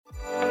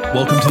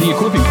Welcome to the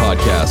Equipping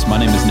Podcast. My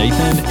name is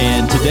Nathan,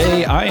 and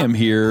today I am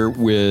here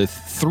with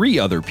three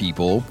other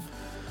people.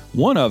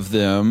 One of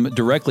them,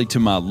 directly to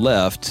my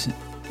left,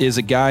 is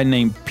a guy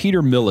named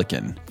Peter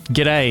Milliken.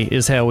 G'day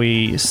is how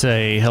we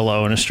say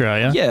hello in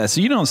Australia. Yeah, so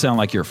you don't sound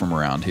like you're from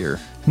around here.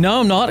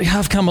 No, I'm not.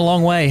 I've come a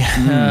long way.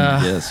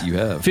 Yes, you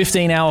have.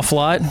 15-hour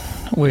flight,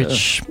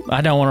 which I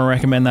don't want to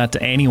recommend that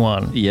to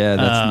anyone. Yeah,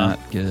 that's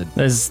not good.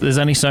 There's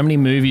only so many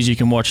movies you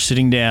can watch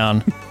sitting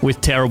down with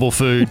terrible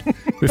food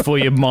before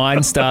your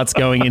mind starts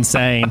going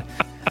insane.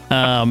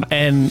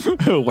 And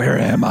where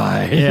am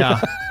I? Yeah.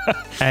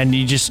 And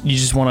you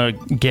just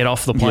want to get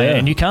off the plane,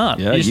 and you can't.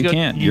 Yeah, you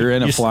can't. You're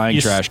in a flying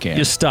trash can.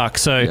 You're stuck.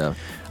 So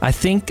I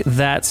think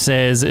that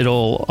says it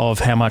all of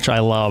how much I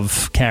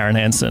love Karen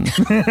Henson.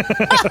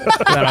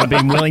 That I've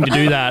been willing to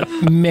do that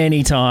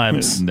many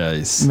times.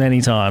 Nice.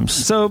 Many times.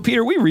 So,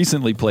 Peter, we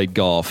recently played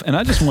golf, and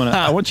I just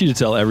want you to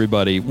tell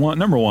everybody,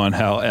 number one,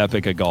 how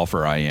epic a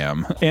golfer I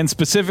am, and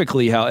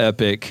specifically how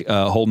epic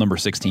hole number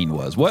 16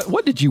 was.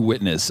 What did you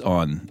witness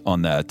on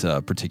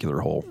that particular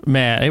hole?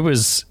 Man, it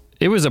was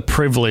a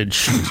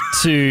privilege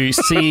to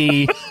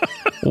see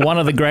one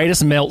of the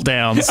greatest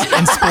meltdowns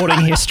in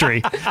sporting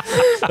history.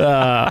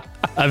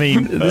 I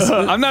mean,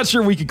 I'm not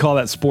sure we could call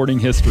that sporting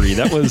history.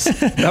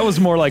 That was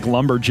more like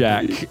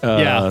lumberjack.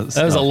 There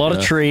was a lot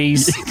of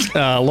trees,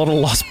 a lot of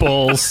lost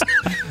balls.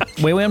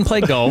 We went and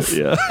played golf,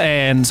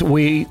 and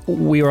we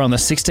were on the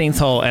 16th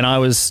hole, and I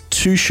was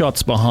 2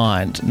 shots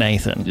behind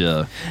Nathan.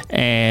 Yeah,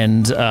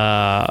 and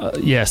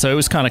so it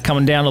was kind of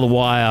coming down to the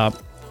wire,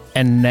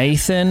 and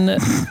Nathan.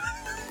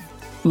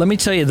 Let me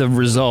tell you the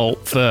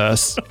result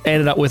first.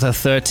 Ended up with a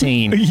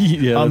 13.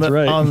 Yeah, that's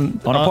right. On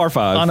a par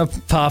 5. On a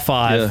par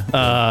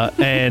 5.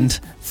 And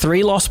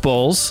 3 lost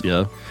balls.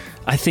 Yeah.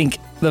 I think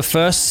the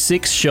first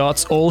 6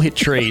 shots all hit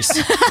trees.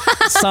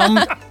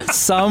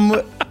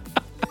 Some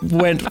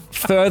went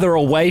further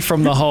away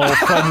from the hole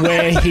from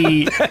where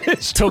he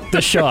took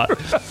the shot.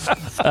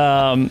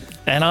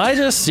 And I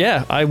just,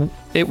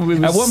 it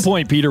was, at one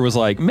point, Peter was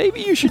like,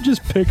 maybe you should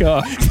just pick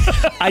up.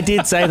 I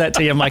did say that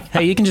to you. I'm like,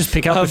 hey, you can just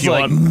pick up if you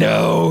want.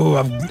 No,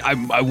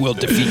 I will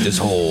defeat this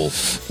hole.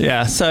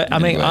 Yeah, so, I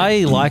mean,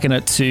 I liken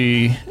it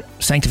to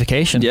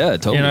sanctification. Yeah,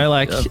 totally. You know,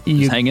 like,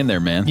 you hang in there,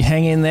 man. You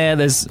hang in there.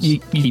 You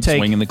keep take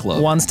swinging the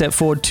club. 1 step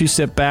forward, 2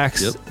 step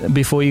backs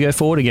before you go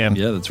forward again.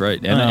 Yeah, that's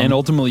right. And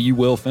ultimately, you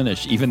will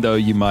finish, even though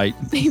you might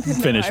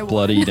finish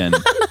bloodied and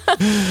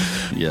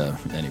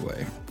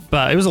anyway.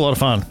 But it was a lot of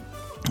fun.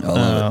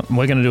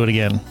 We're going to do it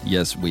again.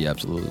 Yes, we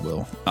absolutely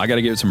will. I got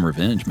to give it some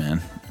revenge,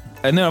 man.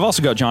 And then I've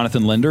also got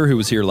Jonathan Linder, who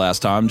was here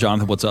last time.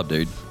 Jonathan, what's up,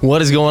 dude?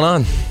 What is going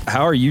on?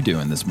 How are you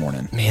doing this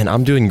morning? Man,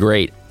 I'm doing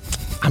great.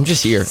 I'm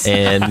just here,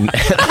 and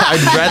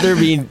I'd rather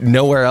be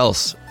nowhere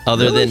else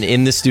other than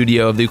in the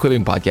studio of the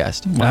Equipping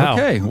Podcast. Wow.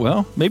 Okay,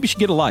 well, maybe you should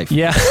get a life.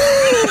 Yeah.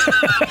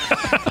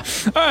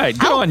 All right,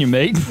 good on you,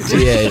 mate.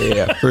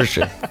 Yeah, for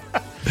sure.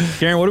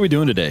 Karen, what are we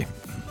doing today?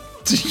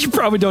 You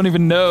probably don't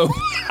even know.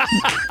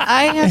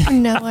 I have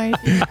no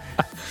idea.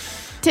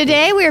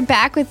 Today we're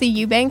back with the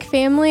Eubank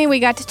family. We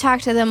got to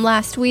talk to them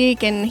last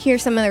week and hear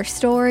some of their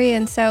story,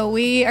 and so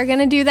we are going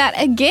to do that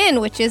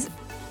again, which is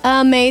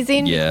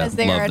amazing because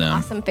they're an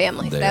awesome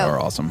family. They are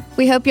awesome.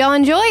 We hope y'all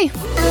enjoy.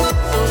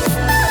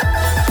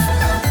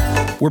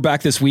 We're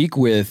back this week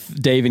with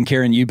Dave and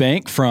Karen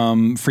Eubank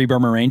from Free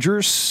Burma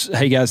Rangers.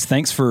 Hey guys,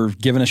 thanks for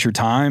giving us your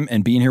time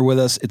and being here with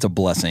us. It's a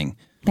blessing.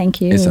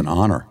 Thank you. It's an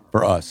honor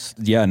for us.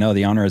 Yeah, no,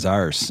 the honor is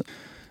ours.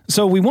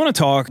 So we want to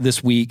talk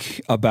this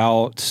week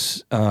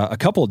about a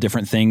couple of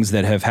different things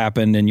that have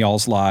happened in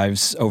y'all's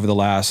lives over the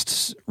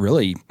last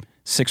really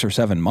 6 or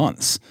 7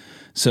 months.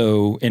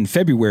 So in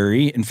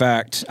February, in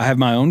fact, I have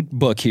my own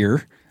book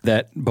here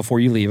that before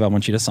you leave, I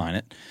want you to sign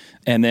it.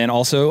 And then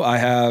also I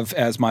have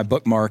as my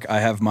bookmark, I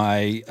have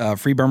my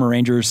Free Burma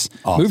Rangers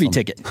movie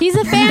ticket. He's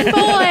a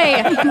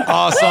fanboy.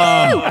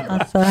 Awesome.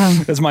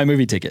 That's my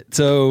movie ticket.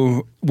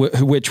 So,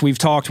 which we've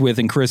talked with,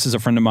 and Chris is a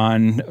friend of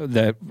mine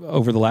that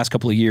over the last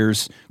couple of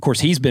years, of course,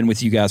 he's been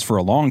with you guys for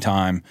a long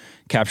time,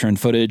 capturing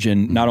footage,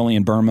 and not only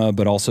in Burma,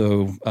 but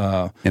also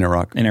in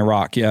Iraq. In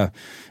Iraq, yeah.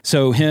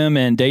 So him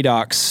and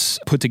Daydox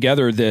put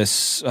together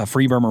this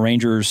Free Burma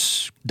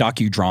Rangers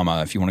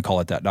docudrama, if you want to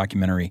call it that,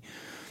 documentary.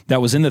 That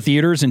was in the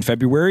theaters in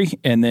February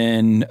and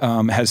then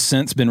has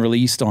since been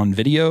released on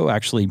video.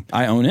 Actually,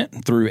 I own it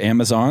through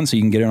Amazon, so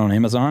you can get it on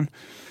Amazon.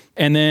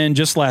 And then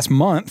just last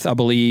month, I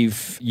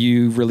believe,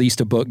 you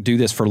released a book, Do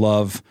This for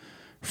Love,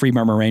 Free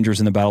Burma Rangers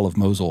in the Battle of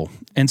Mosul.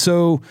 And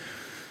so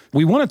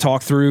we want to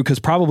talk through, because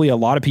probably a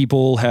lot of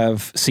people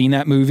have seen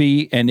that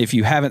movie. And if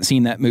you haven't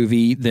seen that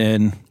movie,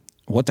 then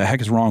what the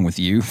heck is wrong with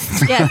you?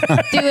 Yeah,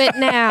 do it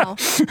now.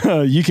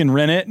 You can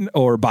rent it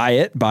or buy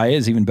it. Buy it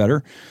is even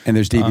better. And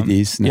there's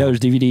DVDs. Yeah, there's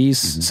DVDs.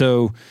 Mm-hmm.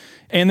 So,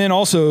 and then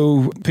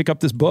also pick up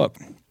this book,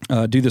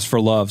 Do This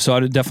for Love. So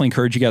I'd definitely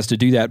encourage you guys to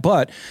do that.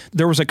 But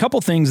there was a couple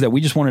things that we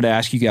just wanted to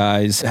ask you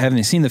guys.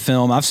 Having seen the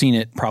film, I've seen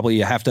it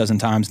probably a half dozen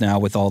times now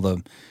with all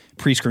the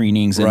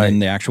pre-screenings and then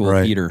the actual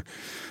theater.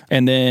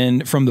 and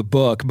then from the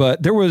book.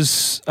 But there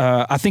was,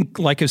 I think,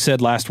 like I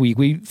said last week,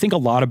 we think a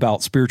lot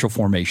about spiritual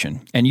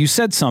formation. And you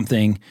said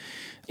something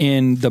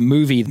in the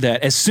movie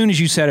that as soon as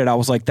you said it, I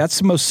was like, that's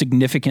the most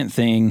significant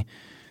thing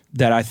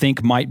that I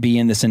think might be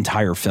in this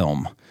entire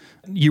film.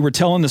 You were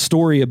telling the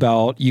story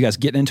about you guys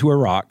getting into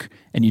Iraq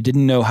and you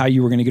didn't know how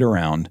you were going to get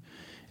around.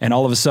 And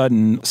all of a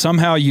sudden,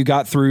 somehow you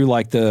got through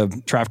like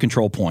the traffic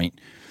control point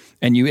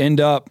and you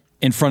end up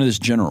in front of this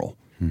general.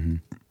 Mm-hmm.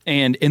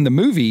 And in the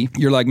movie,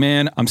 you're like,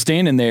 man, I'm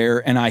standing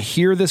there and I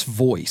hear this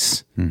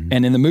voice. Mm-hmm.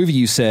 And in the movie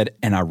you said,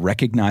 and I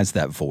recognize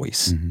that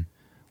voice. Mm-hmm.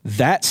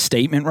 That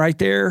statement right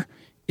there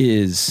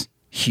is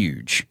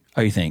huge,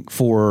 I think,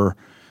 for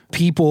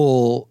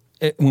people.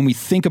 When we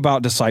think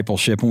about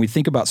discipleship, when we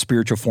think about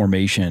spiritual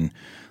formation,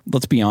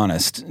 let's be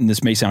honest, and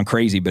this may sound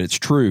crazy, but it's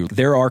true.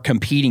 There are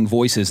competing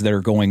voices that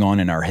are going on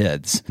in our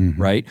heads,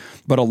 mm-hmm. right?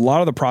 But a lot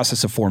of the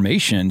process of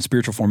formation,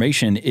 spiritual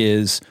formation,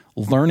 is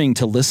learning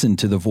to listen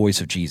to the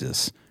voice of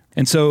Jesus.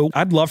 And so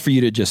I'd love for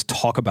you to just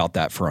talk about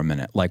that for a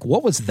minute. Like,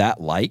 what was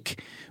that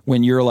like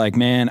when you're like,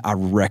 man, I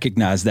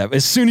recognize that?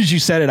 As soon as you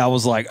said it, I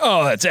was like,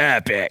 oh, that's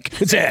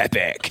epic. It's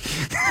epic.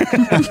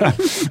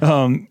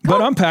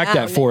 But unpack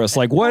that for us.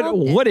 Like,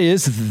 what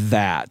is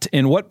that?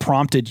 And what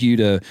prompted you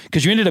to,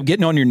 because you ended up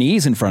getting on your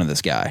knees in front of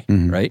this guy,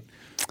 mm-hmm. right?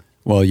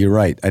 Well, you're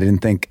right. I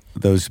didn't think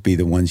those would be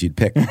the ones you'd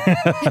pick.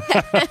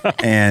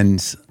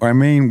 And our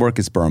main work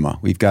is Burma.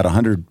 We've got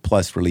 100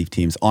 plus relief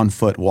teams on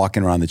foot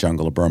walking around the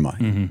jungle of Burma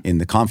mm-hmm. in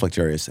the conflict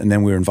areas. And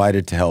then we were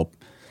invited to help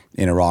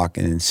in Iraq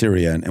and in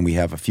Syria, and we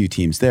have a few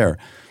teams there.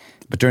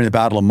 But during the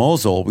Battle of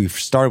Mosul, we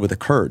started with the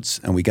Kurds,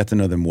 and we got to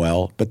know them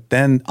well. But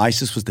then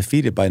ISIS was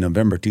defeated by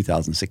November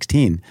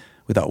 2016.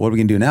 We thought, what are we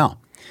going to do now?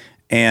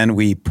 And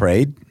we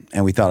prayed,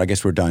 and we thought, I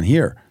guess we're done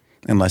here.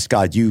 Unless,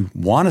 God, you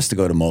want us to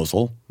go to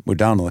Mosul. We're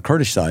down on the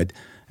Kurdish side.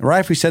 And right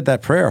after we said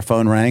that prayer, our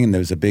phone rang, and there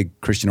was a big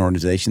Christian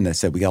organization that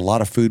said, we got a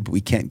lot of food, but we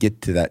can't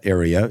get to that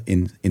area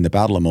in the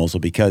Battle of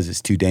Mosul because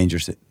it's too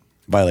dangerous. It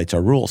violates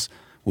our rules.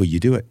 Will you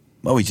do it?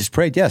 Well, we just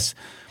prayed, yes.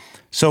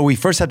 So we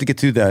first have to get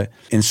through the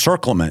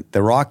encirclement. The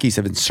Iraqis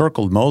have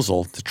encircled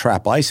Mosul to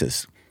trap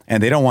ISIS,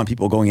 and they don't want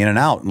people going in and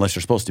out unless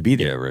they're supposed to be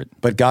there. Yeah, right.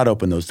 But God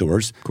opened those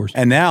doors. Of course.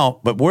 And now,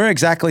 but where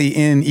exactly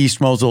in East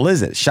Mosul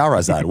is it?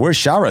 Shahrazad. Where's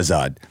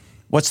Shahrazad?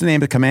 What's the name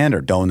of the commander?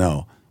 Don't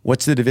know.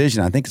 What's the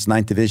division? I think it's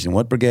 9th Division.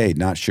 What brigade?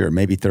 Not sure.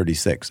 Maybe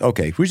 36.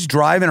 Okay. We're just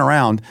driving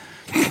around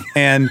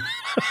and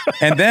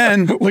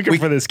then looking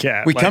for this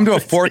cat. We come to a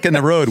fork in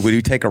the road. Would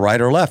you take a right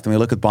or left? And we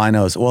look at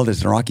binos. Well, there's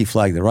an Iraqi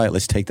flag to the right.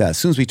 Let's take that. As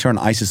soon as we turn,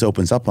 ISIS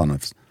opens up on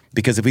us.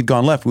 Because if we'd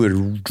gone left, we would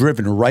have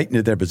driven right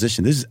into their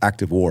position. This is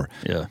active war.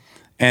 Yeah.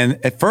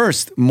 And at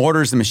first,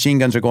 mortars and machine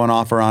guns are going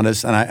off around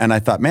us. And I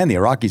thought, man, the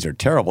Iraqis are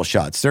terrible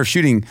shots. They're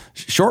shooting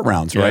short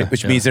rounds, right?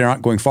 Which means they're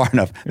not going far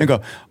enough. And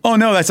go, oh,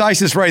 no, that's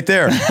ISIS right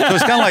there. So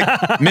it's kind of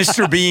like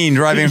Mr. Bean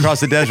driving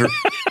across the desert.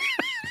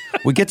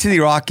 We get to the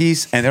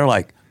Iraqis, and they're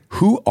like,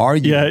 who are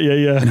you?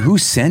 Yeah. And who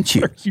sent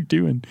you? What are you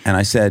doing? And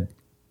I said,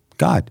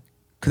 God,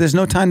 because there's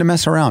no time to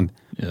mess around.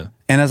 Yeah.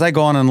 And as I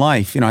go on in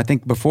life, I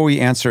think before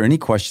we answer any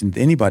question to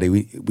anybody,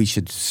 we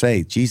should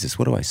say, Jesus,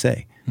 what do I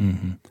say?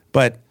 Mm-hmm.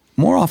 But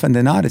more often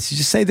than not, it's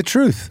just say the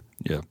truth.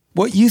 Yeah.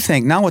 What you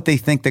think, not what they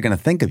think they're going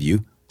to think of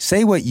you.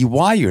 Say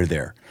why you're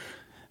there.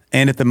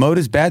 And if the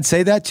motive's bad,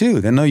 say that too.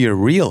 They know you're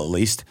real at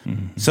least.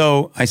 Mm-hmm.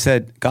 So I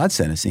said, God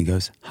sent us. And he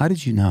goes, how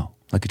did you know?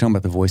 Like you're talking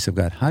about the voice of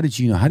God. How did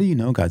you know? How do you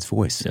know God's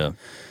voice? Yeah.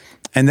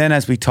 And then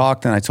as we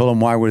talked and I told him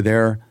why we're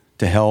there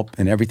to help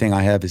and everything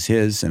I have is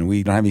his and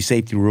we don't have any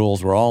safety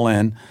rules. We're all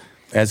in.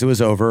 As it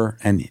was over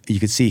and you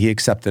could see he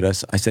accepted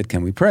us, I said,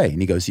 can we pray? And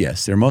he goes,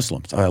 yes, they're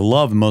Muslims. I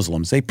love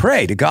Muslims. They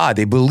pray to God.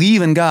 They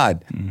believe in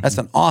God. Mm-hmm. That's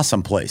an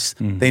awesome place.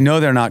 Mm-hmm. They know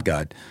they're not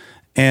God.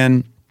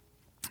 And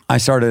I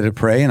started to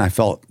pray and I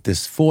felt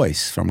this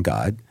voice from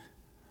God.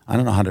 I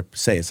don't know how to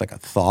say it. It's like a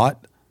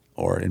thought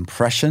or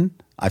impression.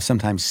 I've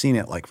sometimes seen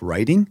it like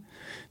writing.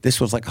 This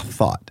was like a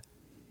thought.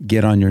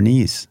 Get on your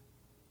knees.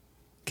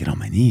 Get on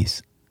my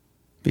knees.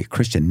 Be a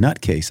Christian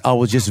nutcase. I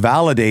will just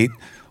validate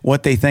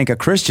what they think of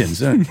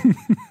Christians.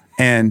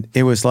 And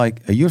it was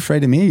like, are you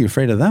afraid of me? Or are you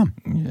afraid of them?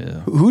 Yeah.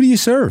 Who do you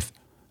serve?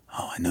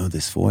 Oh, I know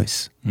this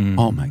voice. Mm-hmm.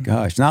 Oh my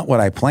gosh, not what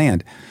I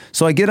planned.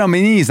 So I get on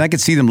my knees and I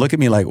could see them look at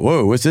me like,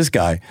 whoa, what's this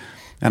guy?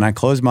 And I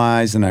closed my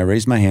eyes and I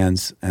raised my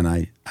hands and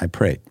I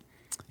prayed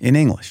in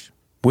English,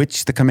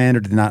 which the commander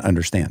did not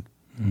understand.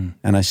 Mm.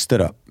 And I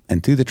stood up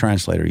and through the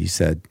translator, he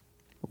said,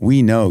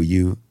 we know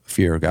you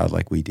fear God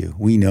like we do.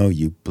 We know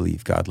you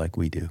believe God like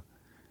we do.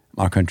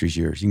 Our country's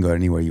yours. You can go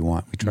anywhere you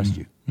want. We trust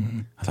you.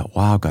 Mm-hmm. I thought,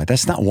 wow, God,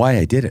 that's not why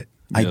I did it.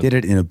 Yeah. I did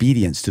it in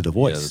obedience to the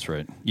voice. Yeah, that's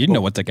right. You didn't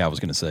know what that guy was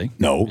going to say.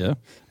 No. Yeah.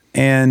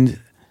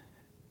 And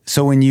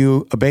so when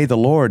you obey the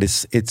Lord,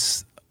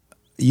 it's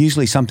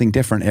usually something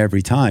different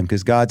every time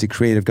because God's a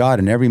creative God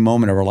and every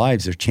moment of our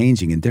lives are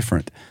changing and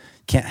different.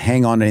 Can't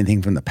hang on to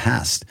anything from the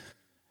past.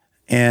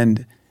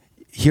 And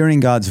hearing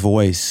God's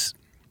voice,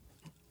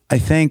 I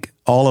think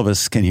all of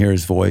us can hear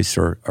his voice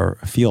or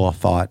feel a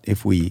thought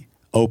if we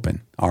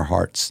open our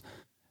hearts.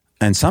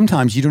 And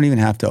sometimes you don't even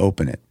have to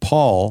open it.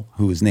 Paul,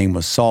 whose name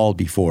was Saul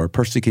before,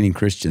 persecuting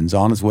Christians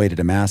on his way to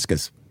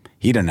Damascus,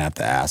 He didn't have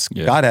to ask.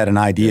 Yeah. God had an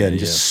idea and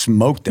just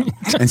smoked him.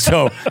 And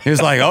so he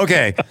was like,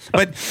 okay.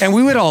 And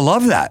we would all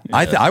love that.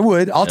 Yeah. I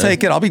would. I'll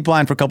take it. I'll be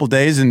blind for a couple of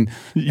days and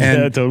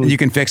totally. You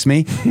can fix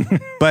me.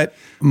 But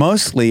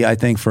mostly, I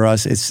think for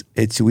us,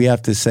 it's we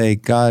have to say,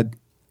 God,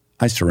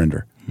 I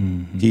surrender.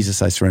 Mm-hmm.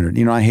 Jesus, I surrendered.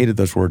 You know, I hated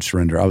those words,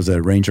 surrender. I was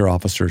a Ranger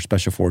officer,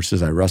 Special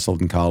Forces. I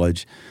wrestled in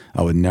college.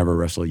 I would never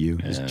wrestle you.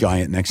 This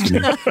giant next to me.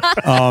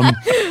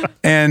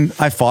 And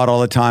I fought all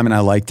the time, and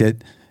I liked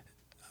it.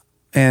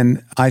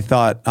 And I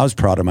thought, I was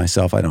proud of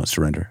myself. I don't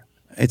surrender.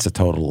 It's a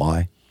total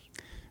lie.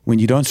 When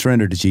you don't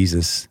surrender to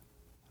Jesus,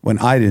 when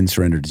I didn't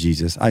surrender to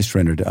Jesus, I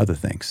surrendered to other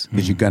things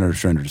because you've got to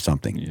surrender to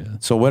something. Yeah.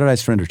 So what did I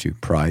surrender to?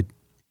 Pride,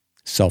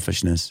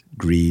 selfishness,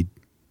 greed,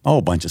 a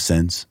whole bunch of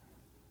sins.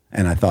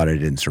 And I thought I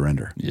didn't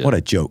surrender. Yeah. What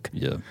a joke.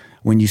 Yeah.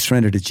 When you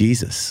surrender to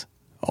Jesus,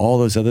 all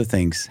those other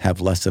things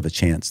have less of a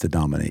chance to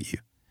dominate you.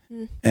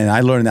 Mm. And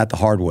I learned that the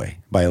hard way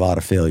by a lot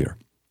of failure.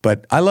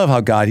 But I love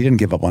how God, he didn't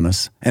give up on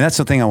us. And that's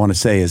the thing I want to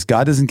say is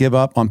God doesn't give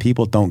up on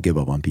people. Don't give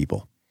up on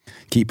people.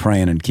 Keep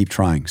praying and keep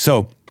trying.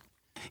 So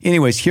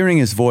anyways, hearing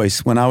his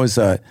voice, when I was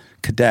a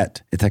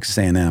cadet at Texas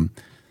A&M,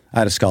 I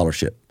had a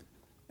scholarship.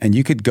 And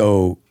you could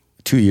go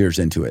 2 years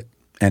into it.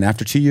 And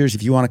after 2 years,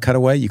 if you want to cut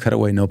away, you cut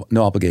away, no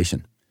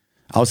obligation.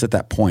 I was at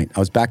that point. I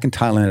was back in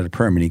Thailand at a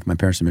prayer meeting. My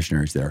parents are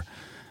missionaries there.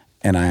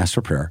 And I asked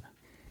for prayer.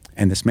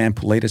 And this man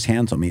laid his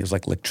hands on me. It was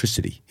like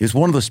electricity. It was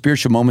one of those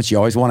spiritual moments you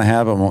always want to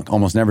have,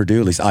 almost never do,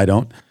 at least I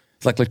don't.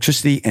 It's like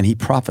electricity, and he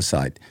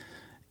prophesied.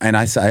 And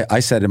I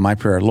said in my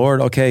prayer, Lord,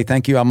 okay,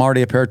 thank you. I'm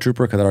already a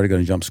paratrooper because I'd already gone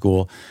to jump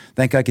school.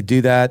 Think I could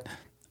do that.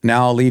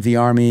 Now I'll leave the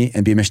Army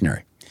and be a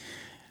missionary.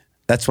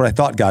 That's what I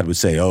thought God would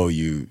say. Oh,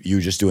 you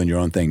just doing your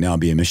own thing. Now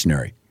be a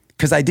missionary.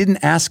 Because I didn't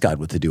ask God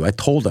what to do. I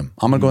told him,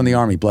 I'm going to go in the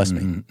Army. Bless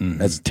me. Mm-hmm.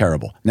 That's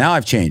terrible. Now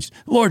I've changed.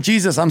 Lord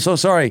Jesus, I'm so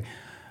sorry.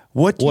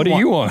 What do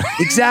you want?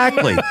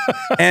 Exactly.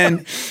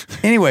 And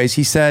anyways,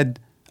 he said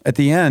at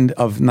the end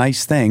of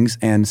nice things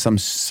and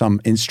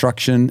some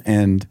instruction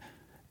and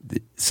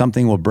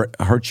something will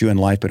hurt you in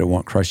life, but it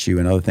won't crush you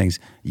and other things.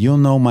 You'll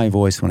know my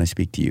voice when I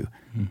speak to you.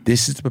 Mm-hmm.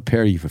 This is to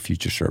prepare you for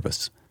future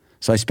service.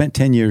 So I spent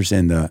 10 years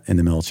in the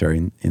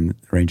military, in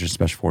Rangers and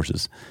Special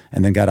Forces,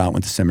 and then got out,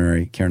 went to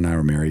seminary. Karen and I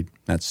were married.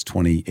 That's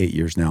 28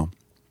 years now.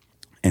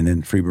 And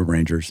then Free Burma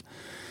Rangers.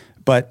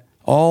 But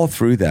all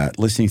through that,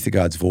 listening to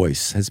God's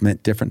voice has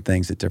meant different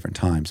things at different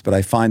times. But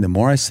I find the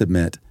more I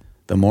submit,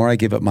 the more I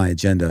give up my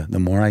agenda, the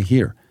more I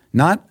hear.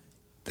 Not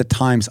the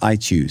times I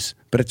choose,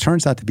 but it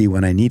turns out to be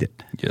when I need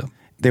it. Yeah.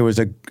 There was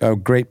a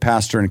great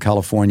pastor in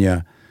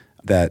California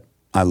that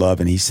I love,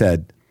 and he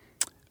said,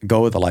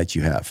 go with the light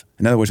you have.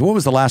 In other words, what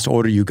was the last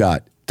order you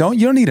got? You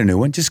don't need a new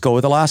one. Just go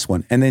with the last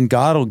one. And then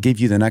God will give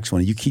you the next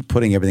one. You keep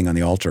putting everything on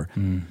the altar.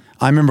 Mm.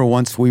 I remember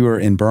once we were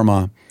in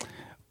Burma.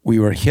 We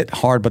were hit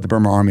hard by the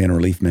Burma Army on a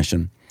relief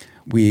mission.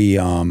 We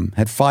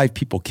had 5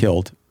 people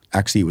killed.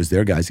 Actually, it was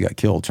their guys who got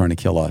killed trying to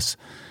kill us.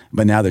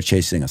 But now they're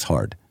chasing us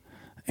hard.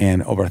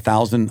 And over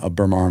 1,000 of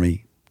Burma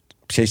Army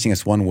chasing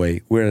us one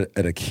way. We're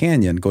at a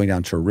canyon going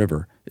down to a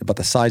river about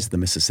the size of the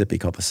Mississippi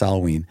called the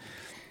Salween.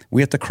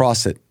 We have to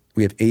cross it.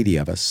 We have 80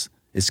 of us.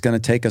 It's going to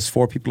take us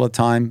 4 people at a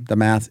time, the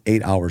math,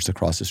 8 hours to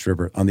cross this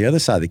river. On the other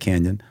side of the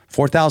canyon,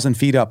 4,000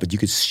 feet up, but you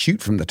could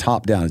shoot from the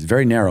top down. It's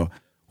very narrow.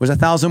 Was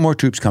 1,000 more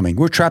troops coming.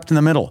 We're trapped in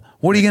the middle.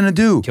 What are you going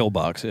to do? Kill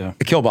box, yeah.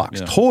 A kill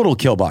box, total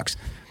kill box.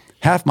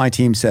 Half my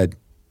team said,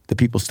 the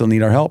people still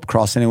need our help.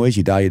 Cross anyways,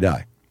 you die, you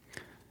die.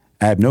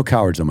 I have no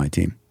cowards on my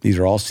team. These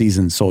are all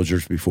seasoned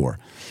soldiers before.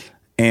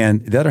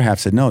 And the other half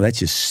said, no, that's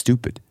just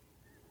stupid.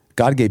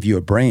 God gave you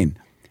a brain.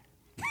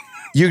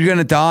 You're going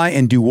to die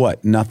and do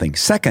what? Nothing.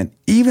 Second,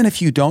 even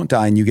if you don't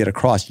die and you get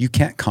across, you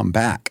can't come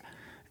back.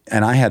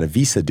 And I had a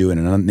visa due in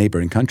a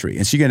neighboring country.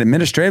 And so you're going to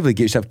administratively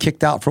get yourself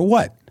kicked out for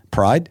what?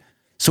 Pride?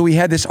 So we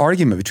had this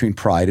argument between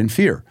pride and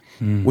fear.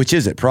 Which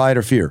is it, pride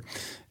or fear?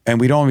 And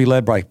we don't want to be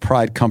led by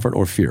pride, comfort,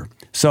 or fear.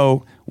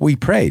 So we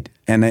prayed.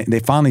 And they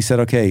finally said,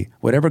 okay,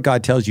 whatever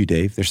God tells you,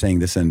 Dave, they're saying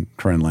this in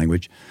Korean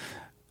language,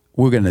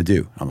 we're going to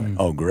do. I'm like,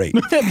 oh, great.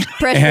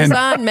 Pressure's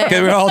on, man.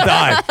 Because we all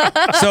died.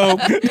 So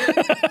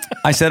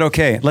I said,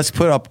 okay, let's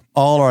put up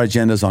all our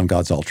agendas on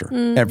God's altar,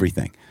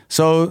 everything.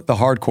 So the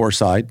hardcore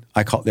side,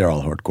 they're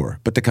all hardcore,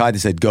 but the guy that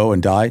said go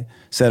and die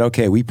said,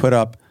 okay, we put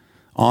up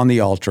on the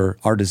altar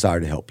our desire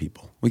to help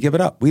people. We give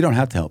it up. We don't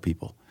have to help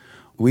people.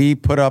 We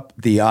put up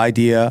the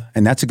idea,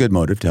 and that's a good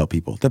motive to help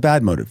people. The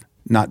bad motive,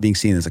 not being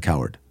seen as a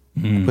coward.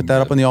 Put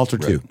that up on the altar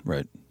too.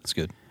 Right, that's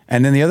good.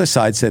 And then the other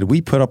side said,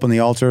 we put up on the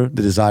altar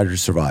the desire to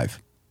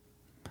survive.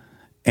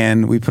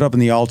 And we put up on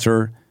the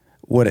altar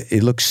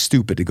it looks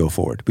stupid to go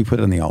forward. We put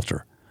it on the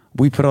altar.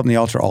 We put up on the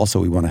altar also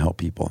we want to help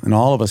people. And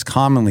all of us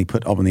commonly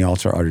put up on the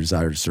altar our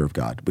desire to serve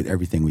God with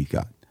everything we've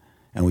got.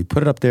 And we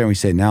put it up there and we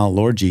say, now,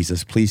 Lord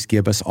Jesus, please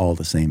give us all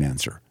the same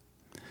answer.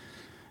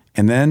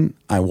 And then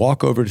I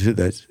walk over to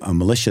the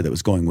militia that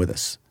was going with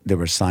us, that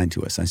were assigned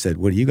to us. I said,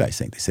 what do you guys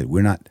think? They said,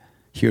 we're not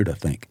here to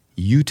think.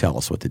 You tell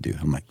us what to do.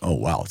 I'm like, oh,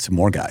 wow, it's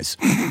more guys.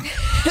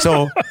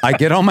 So I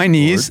get on my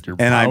knees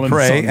Lord, and I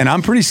pray, and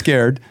I'm pretty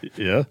scared.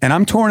 Yeah. And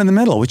I'm torn in the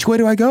middle. Which way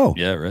do I go?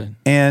 Yeah, right.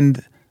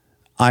 And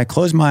I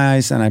close my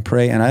eyes and I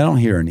pray, and I don't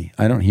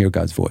hear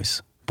God's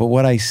voice. But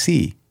what I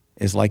see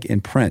is like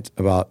in print,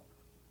 about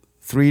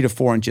 3 to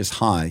 4 inches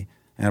high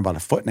and about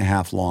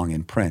 1.5 feet long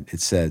in print.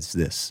 It says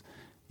this: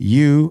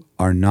 you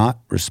are not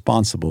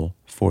responsible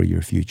for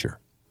your future.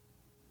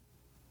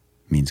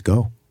 Means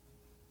go.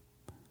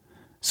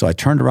 So I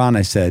turned around and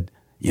I said,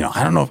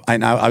 I don't know if,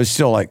 I was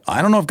still like,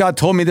 I don't know if God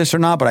told me this or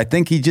not, but I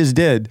think he just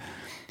did.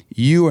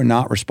 You are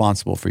not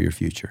responsible for your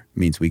future.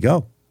 Means we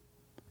go.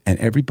 And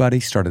everybody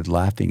started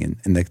laughing.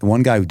 And the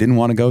one guy who didn't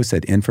want to go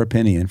said, in for a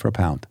penny, in for a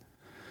pound.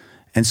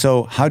 And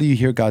so how do you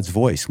hear God's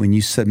voice? When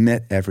you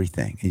submit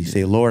everything. And you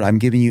say, Lord, I'm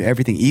giving you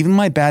everything, even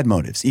my bad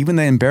motives, even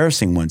the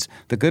embarrassing ones,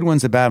 the good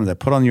ones, the bad ones, I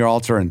put on your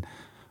altar. And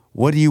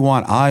what do you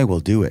want? I will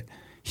do it.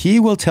 He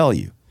will tell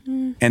you.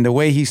 And the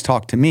way he's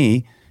talked to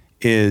me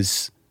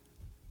is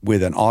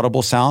with an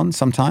audible sound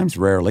sometimes,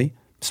 rarely,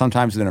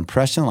 sometimes with an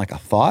impression like a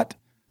thought,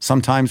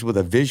 sometimes with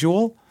a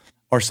visual,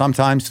 or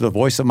sometimes to the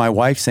voice of my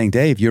wife saying,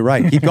 Dave, you're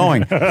right, keep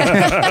going.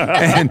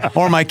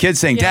 Or my kids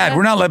saying, Dad,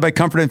 we're not led by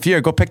comfort and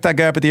fear. Go pick that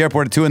guy up at the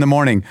airport at 2 a.m.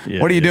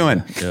 What are you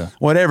doing? Yeah.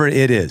 Whatever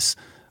it is.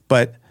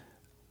 But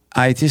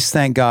I just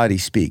thank God he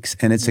speaks,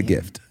 and it's a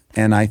gift.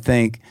 And I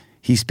think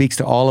he speaks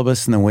to all of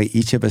us in the way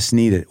each of us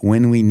need it,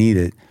 when we need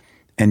it.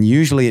 And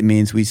usually it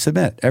means we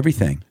submit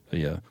everything.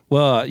 Yeah.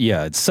 Well,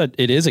 yeah,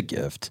 it is a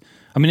gift.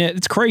 I mean,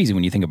 it's crazy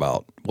when you think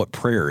about what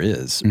prayer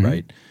is,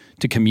 right?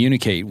 To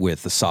communicate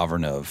with the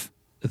sovereign of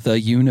the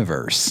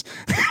universe.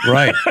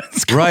 Right.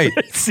 Right.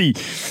 See,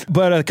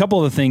 but a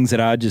couple of the things that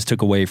I just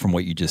took away from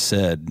what you just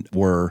said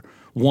were,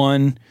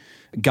 one,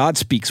 God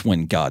speaks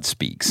when God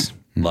speaks.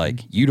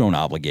 Like, you don't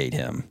obligate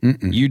him.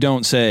 You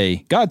don't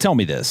say, God, tell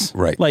me this.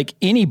 Right. Like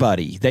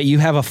anybody that you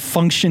have a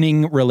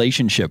functioning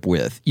relationship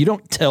with, you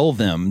don't tell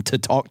them to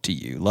talk to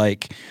you.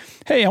 Like,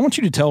 hey, I want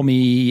you to tell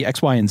me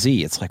X, Y, and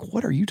Z. It's like,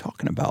 what are you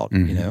talking about?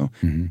 You know?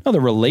 No, the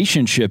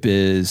relationship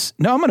is,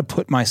 no, I'm going to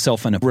put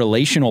myself in a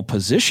relational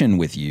position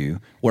with you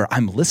where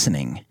I'm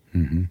listening.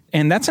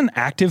 And that's an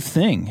active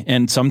thing.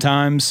 And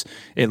sometimes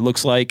it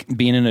looks like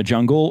being in a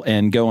jungle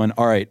and going,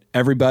 all right,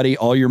 everybody,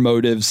 all your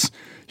motives,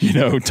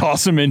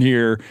 toss them in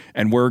here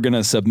and we're going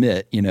to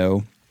submit,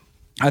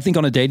 I think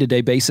on a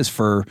day-to-day basis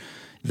for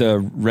the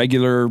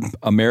regular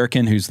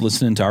American who's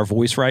listening to our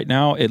voice right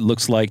now, it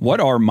looks like, what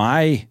are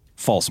my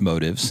false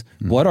motives?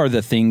 What are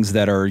the things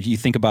that are, you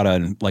think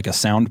about like a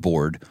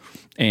soundboard,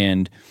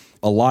 and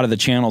a lot of the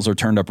channels are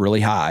turned up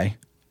really high,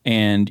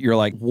 and you're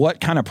like, what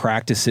kind of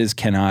practices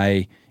can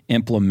I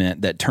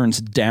implement that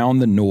turns down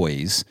the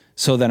noise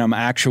so that I'm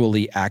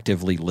actually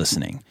actively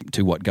listening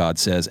to what God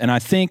says? And I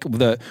think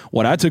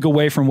what I took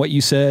away from what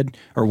you said,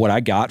 or what I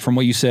got from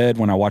what you said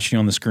when I watched you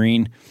on the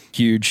screen,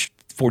 huge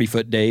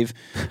 40-foot Dave,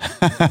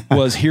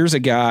 was here's a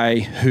guy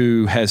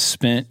who has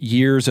spent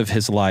years of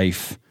his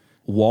life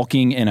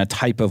walking in a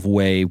type of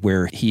way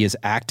where he is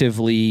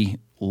actively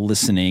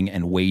listening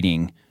and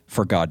waiting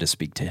for God to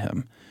speak to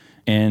him.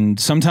 And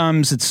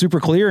sometimes it's super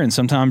clear, and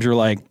sometimes you're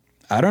like,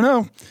 I don't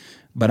know,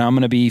 but I'm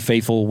going to be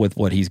faithful with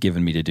what he's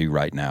given me to do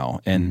right now.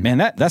 And man,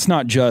 that's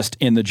not just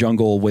in the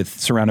jungle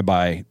surrounded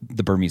by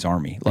the Burmese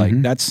army.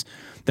 Like that's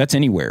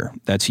anywhere.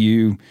 That's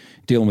you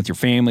dealing with your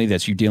family.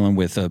 That's you dealing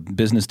with a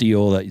business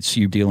deal. That's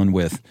you dealing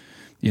with,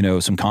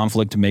 some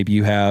conflict maybe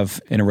you have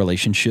in a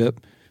relationship.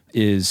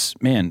 Is,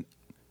 man,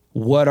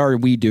 what are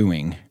we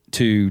doing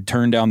to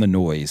turn down the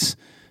noise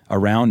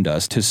around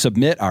us, to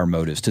submit our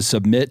motives,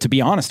 to be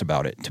honest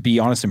about it, to be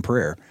honest in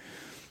prayer,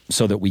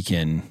 so that we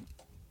can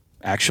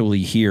actually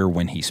hear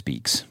when he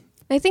speaks.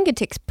 I think it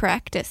takes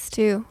practice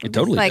too. It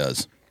totally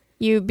does.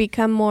 You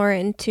become more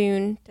in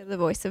tune to the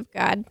voice of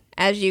God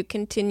as you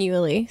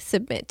continually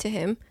submit to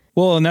him.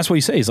 Well, and that's what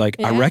you say. He's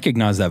like, I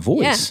recognize that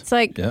voice. Yeah, it's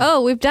like,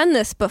 oh, we've done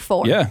this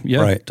before. Yeah,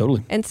 right.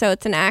 Totally. And so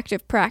it's an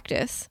active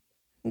practice.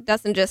 It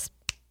doesn't just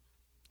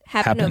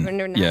happen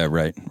overnight. Yeah,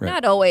 right.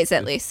 Not always,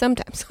 at least.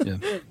 Sometimes. Yeah.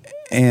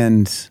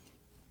 And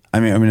I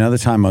mean, another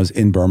time I was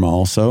in Burma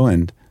also,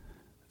 and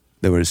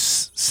there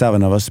was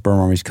 7 of us.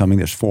 Burma Army's coming.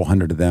 There's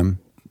 400 of them.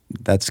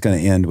 That's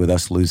going to end with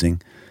us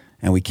losing.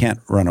 And we can't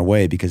run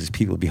away because there's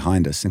people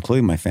behind us,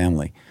 including my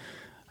family.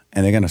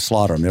 And they're going to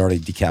slaughter him. They already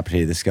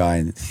decapitated this guy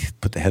and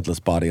put the headless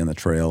body on the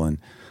trail. And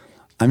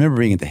I remember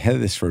being at the head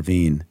of this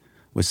ravine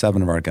with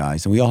 7 of our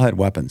guys. And we all had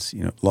weapons.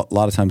 A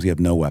lot of times we have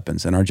no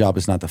weapons. And our job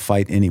is not to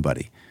fight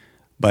anybody.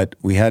 But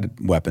we had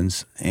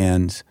weapons,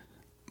 and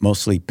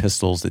mostly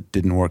pistols that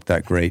didn't work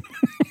that great.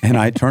 And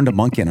I turned to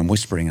Monkey and I'm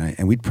whispering,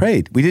 and we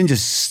prayed. We didn't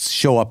just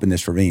show up in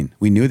this ravine.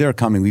 We knew they were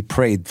coming. We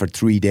prayed for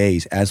 3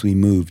 days as we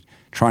moved,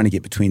 trying to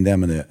get between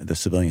them and the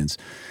civilians.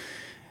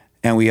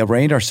 And we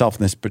arranged ourselves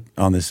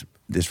on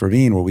this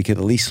ravine where we could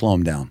at least slow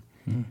them down.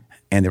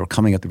 And they were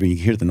coming up the ravine. You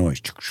could hear the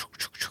noise.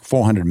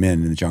 400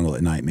 men in the jungle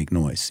at night make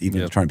noise, even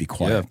if they're trying to be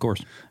quiet. Yeah, of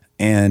course.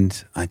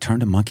 And I turned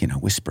to Monkey and I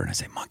whispered, and I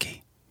say, Monkey,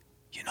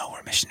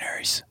 we're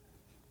missionaries.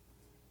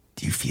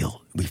 Do you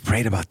feel, we've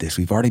prayed about this,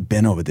 we've already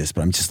been over this,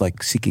 but I'm just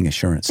like seeking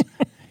assurance.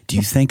 Do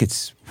you think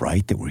it's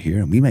right that we're here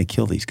and we may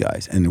kill these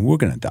guys and we're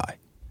going to die?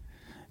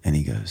 And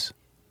he goes,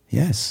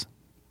 yes,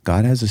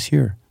 God has us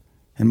here.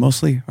 And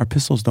mostly our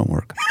pistols don't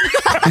work.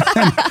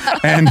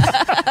 and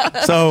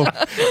so,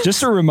 just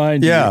to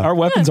remind you, our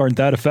weapons aren't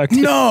that effective.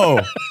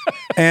 No.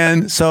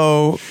 And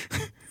so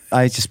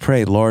I just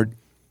prayed, Lord,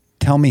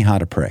 tell me how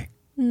to pray.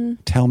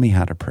 Tell me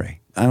how to pray.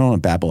 I don't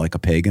want to babble like a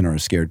pagan or a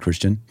scared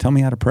Christian. Tell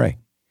me how to pray.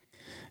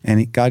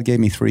 And God gave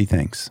me 3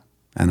 things.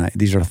 And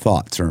these are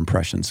thoughts or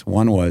impressions.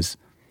 One was,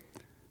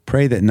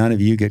 pray that none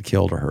of you get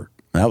killed or hurt.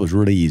 That was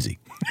really easy.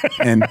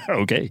 And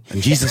okay.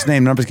 In Jesus'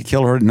 name, none of us get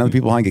killed or hurt, and other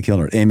people behind get killed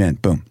or hurt. Amen.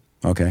 Boom.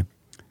 Okay.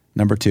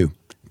 Number 2,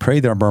 pray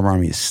that our Burma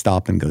army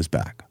stops and goes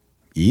back.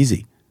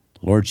 Easy.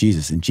 Lord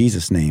Jesus, in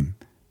Jesus' name,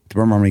 the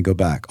Burma army go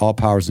back. All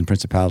powers and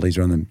principalities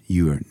are on them.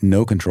 You are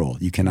no control.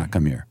 You cannot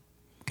come here.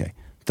 Okay.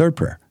 3rd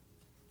prayer,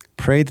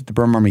 pray that the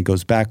Burma army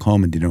goes back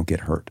home and they don't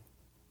get hurt.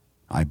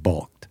 I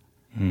balked.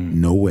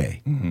 No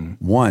way.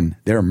 1,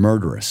 they're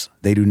murderous.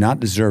 They do not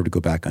deserve to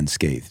go back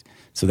unscathed.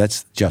 So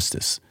that's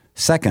justice.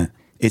 2nd,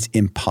 it's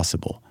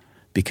impossible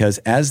because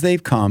as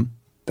they've come,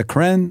 the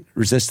Karen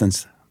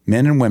resistance,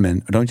 men and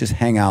women, don't just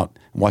hang out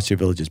and watch their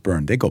villages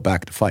burn. They go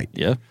back to fight.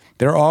 Yeah.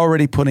 They're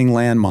already putting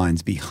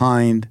landmines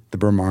behind the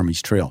Burma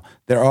Army's trail.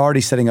 They're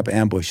already setting up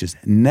ambushes.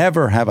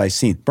 Never have I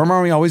seen. Burma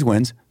Army always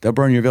wins. They'll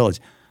burn your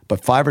village.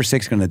 But 5 or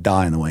 6 are going to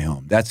die on the way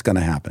home. That's going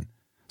to happen.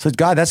 So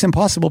God, that's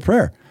impossible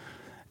prayer.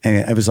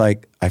 And it was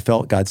like, I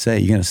felt God say,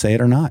 you going to say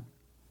it or not?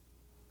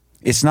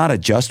 It's not a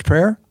just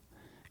prayer,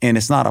 and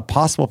it's not a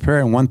possible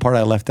prayer. And one part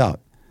I left out.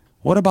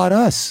 What about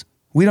us?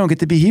 We don't get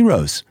to be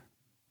heroes.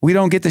 We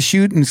don't get to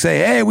shoot and say,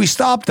 hey, we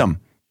stopped them.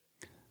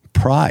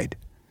 Pride.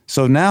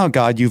 So now,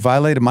 God, you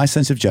violated my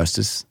sense of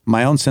justice,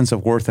 my own sense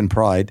of worth and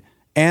pride,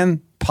 and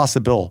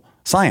possible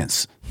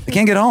science. I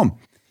can't get home.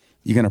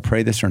 You going to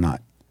pray this or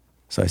not?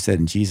 So I said,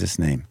 in Jesus'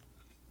 name,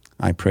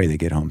 I pray they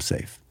get home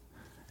safe.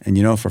 And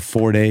you know, for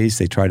 4 days,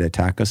 they tried to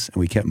attack us, and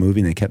we kept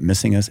moving. They kept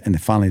missing us,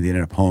 and finally they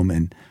ended up home.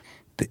 And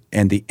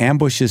the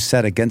ambushes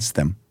set against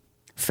them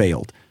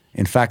failed.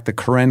 In fact, the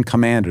Karen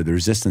commander, the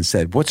resistance,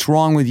 said, what's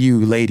wrong with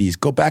you ladies?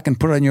 Go back and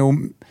put on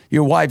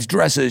your wives'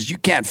 dresses. You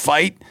can't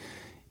fight.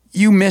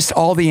 You missed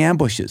all the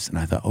ambushes. And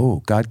I thought,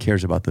 oh, God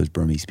cares about those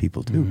Burmese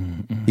people too.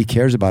 Mm-hmm. He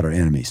cares about our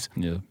enemies.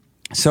 Yeah.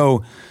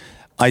 So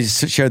I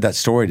just shared that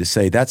story to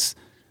say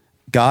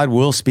God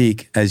will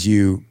speak as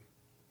you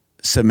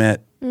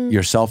submit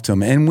yourself to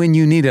him. And when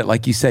you need it,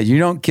 like you said, you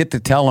don't get to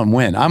tell him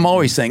when. I'm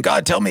always saying,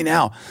 God, tell me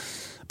now.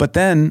 But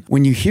then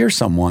when you hear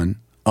someone,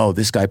 oh,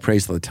 this guy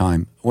prays all the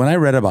time. When I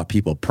read about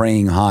people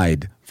praying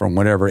hide from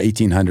whatever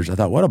 1800s, I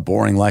thought, what a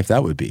boring life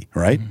that would be,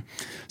 right? Mm-hmm.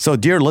 So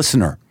dear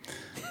listener,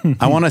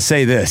 I want to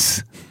say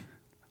this.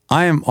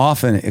 I am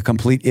often a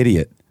complete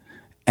idiot.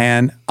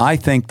 And I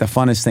think the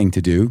funnest thing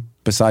to do,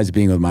 besides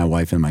being with my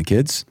wife and my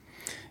kids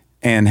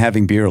and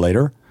having beer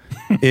later,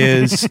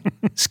 is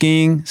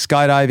skiing,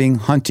 skydiving,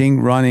 hunting,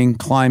 running,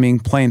 climbing,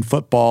 playing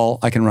football.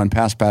 I can run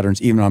pass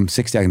patterns. Even when I'm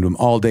 60, I can do them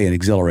all day and it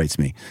exhilarates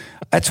me.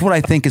 That's what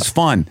I think is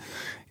fun.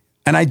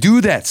 And I do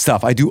that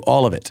stuff. I do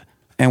all of it.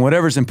 And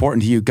whatever's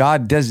important to you,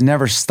 God does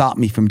never stop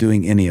me from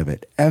doing any of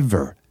it.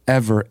 Ever,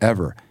 ever,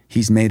 ever.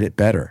 He's made it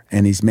better.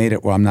 And he's made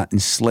it where I'm not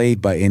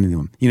enslaved by any of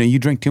them. You know, you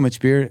drink too much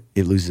beer,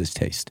 it loses its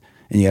taste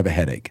and you have a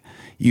headache.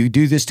 You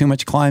do this too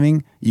much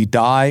climbing, you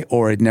die,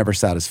 or it never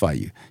satisfies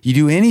you. You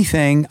do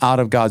anything out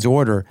of God's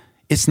order,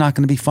 it's not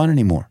going to be fun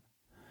anymore.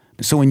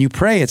 So when you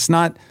pray, it's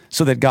not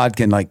so that God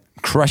can like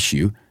crush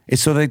you.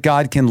 It's so that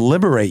God can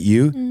liberate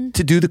you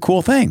to do the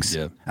cool things.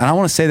 Yeah. And I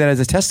want to say that as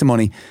a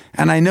testimony.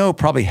 And I know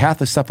probably half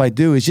the stuff I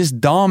do is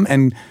just dumb,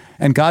 and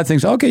God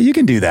thinks, okay, you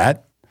can do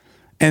that.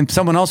 And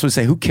someone else would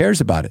say, who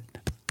cares about it?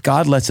 But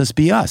God lets us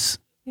be us.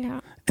 Yeah.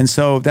 And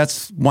so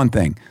that's one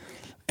thing.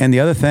 And the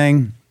other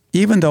thing,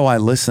 even though I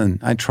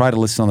try to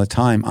listen all the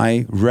time,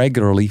 I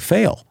regularly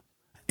fail.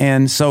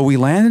 And so we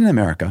land in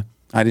America.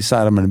 I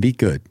decide I'm going to be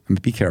good. I'm going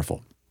to be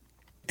careful.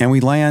 And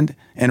we land,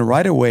 and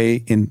right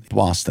away in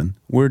Boston,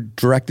 we're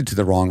directed to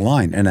the wrong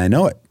line. And I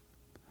know it.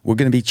 We're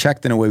going to be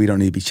checked in a way we don't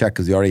need to be checked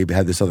because we already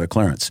had this other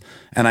clearance.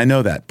 And I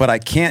know that. But I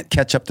can't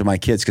catch up to my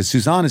kids because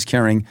Suzanne is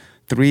carrying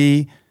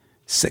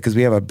because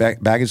we have a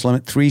baggage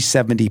limit, 3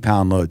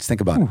 70-pound loads.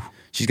 Think about it.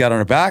 She's got on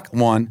her back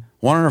one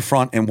on her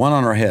front, and one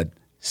on her head.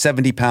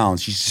 70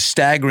 pounds. She's just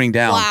staggering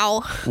down.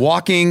 Wow.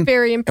 Walking.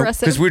 Very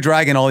impressive. Because we're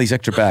dragging all these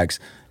extra bags.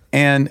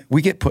 And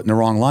we get put in the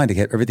wrong line to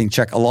get everything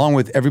checked, along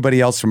with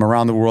everybody else from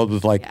around the world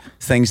with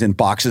things in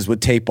boxes with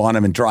tape on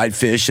them and dried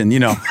fish. And,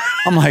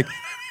 I'm like,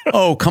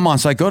 oh, come on.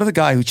 So I go to the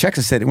guy who checks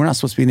and said, we're not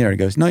supposed to be in there. He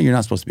goes, no, you're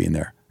not supposed to be in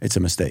there. It's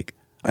a mistake.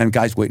 And the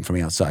guy's waiting for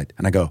me outside.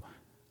 And I go,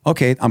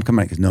 okay, I'm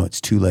coming. He goes, no,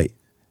 it's too late.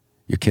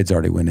 Your kids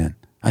already went in.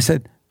 I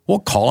said, well,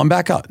 call them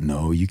back out.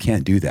 No, you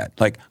can't do that.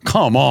 Like,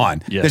 come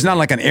on. Yeah. There's not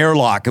like an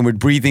airlock and we're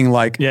breathing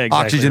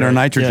oxygen or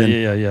nitrogen.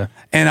 Yeah.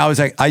 And I was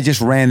like, I just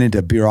ran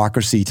into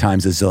bureaucracy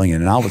times a zillion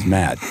and I was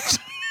mad.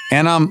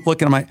 And I'm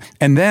looking at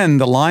and then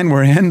the line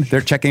we're in,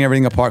 they're checking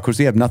everything apart because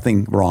we have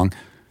nothing wrong.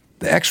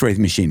 The x-ray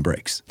machine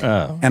breaks.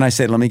 Oh. And I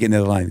said, let me get into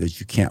the line. He goes,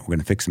 you can't. We're going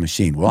to fix the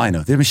machine. Well, I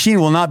know. The machine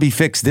will not be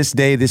fixed this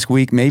day, this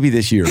week, maybe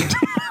this year.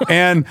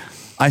 And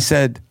I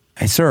said,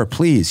 hey, sir,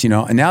 please,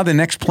 and now the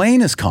next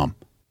plane has come.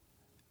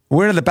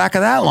 We're to the back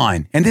of that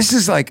line. And this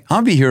is like,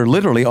 I'll be here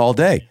literally all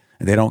day.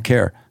 And they don't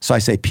care. So I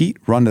say, Pete,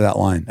 run to that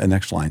line, the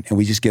next line. And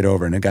we just get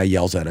over and the guy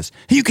yells at us,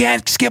 you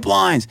can't skip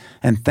lines.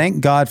 And thank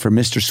God for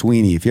Mr.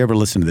 Sweeney. If you ever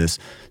listen to this,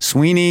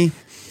 Sweeney,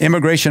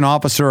 immigration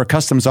officer, a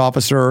customs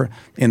officer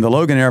in the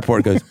Logan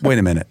airport goes, wait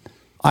a minute.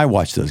 I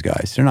watch those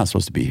guys. They're not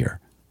supposed to be here.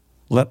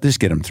 Just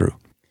get them through.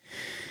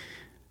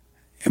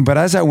 But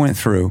as I went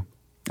through,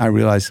 I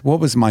realized,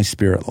 what was my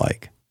spirit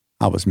like?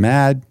 I was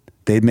mad.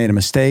 They'd made a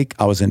mistake.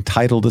 I was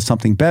entitled to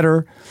something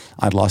better.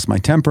 I'd lost my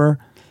temper.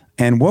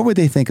 And what would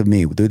they think of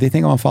me? Do they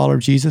think I'm a follower of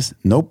Jesus?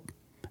 Nope.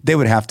 They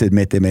would have to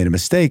admit they made a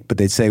mistake, but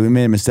they'd say, we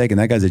made a mistake and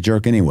that guy's a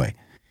jerk anyway.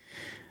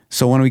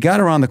 So when we got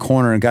around the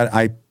corner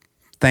I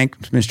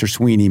thanked Mr.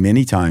 Sweeney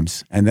many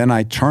times. And then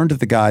I turned to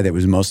the guy that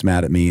was most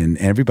mad at me and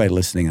everybody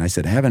listening. And I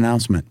said, I have an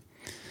announcement.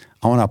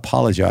 I want to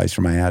apologize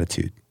for my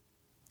attitude.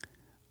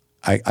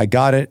 I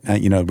got it,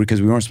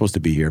 because we weren't supposed to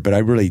be here, but I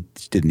really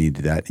didn't need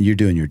that. You're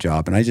doing your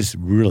job. And I just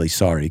really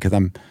sorry because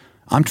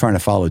I'm trying to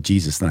follow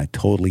Jesus and I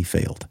totally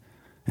failed.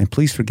 And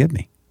please forgive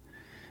me.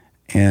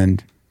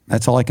 And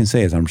that's all I can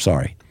say is I'm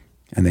sorry.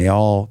 And they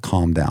all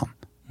calmed down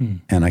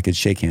and I could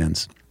shake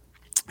hands.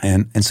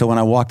 And so when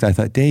I walked, I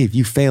thought, Dave,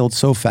 you failed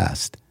so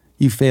fast.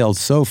 You failed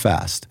so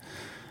fast.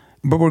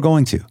 But we're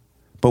going to.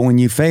 But when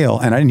you fail,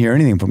 and I didn't hear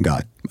anything from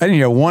God. I didn't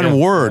hear one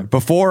word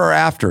before or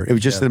after. It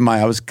was just that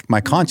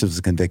my conscience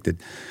was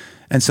convicted.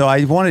 And so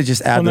I want to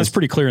just add that's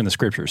pretty clear in the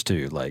scriptures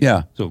too.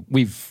 So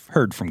we've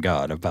heard from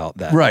God about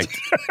that. Right.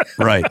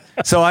 Right.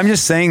 So I'm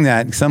just saying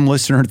that some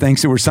listener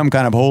thinks that we're some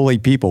kind of holy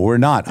people. We're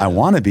not. I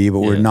want to be, but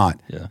we're not.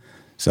 Yeah.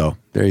 So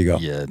there you go.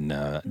 Yeah,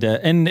 no.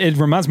 And it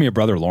reminds me of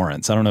Brother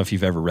Lawrence. I don't know if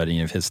you've ever read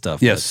any of his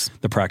stuff. Yes.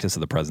 The practice of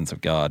the presence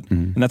of God.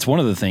 Mm-hmm. And that's one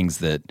of the things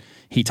that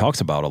he talks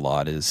about a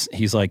lot is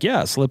he's like,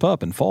 I slip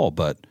up and fall,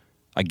 but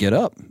I get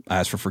up, I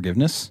ask for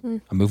forgiveness,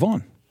 I move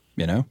on,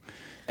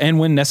 And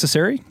when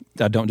necessary,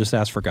 I don't just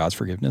ask for God's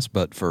forgiveness,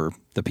 but for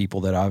the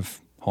people that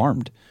I've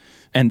harmed.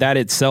 And that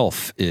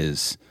itself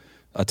is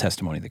a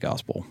testimony of the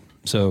gospel.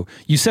 So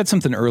you said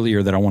something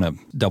earlier that I want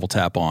to double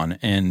tap on,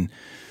 and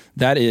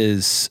that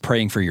is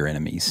praying for your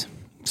enemies.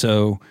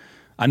 So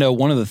I know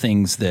one of the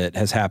things that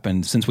has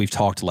happened since we've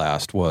talked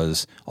last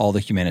was all the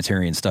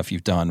humanitarian stuff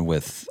you've done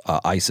with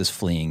ISIS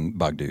fleeing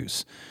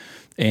Baghdad's.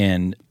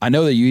 And I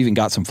know that you even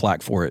got some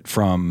flack for it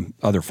from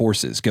other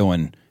forces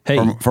going, hey.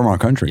 From our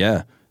country.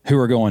 Yeah. Who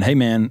are going, hey,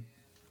 man,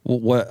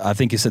 what I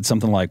think you said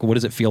something like, what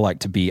does it feel like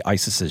to be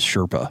ISIS's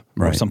Sherpa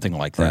or something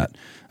like that? Right.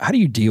 How do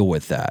you deal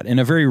with that? In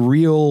a very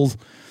real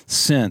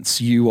sense,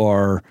 you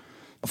are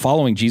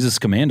following Jesus'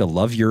 command to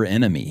love your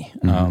enemy.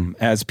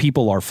 As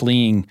people are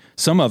fleeing,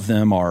 some of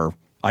them are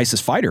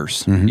ISIS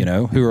fighters,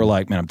 who are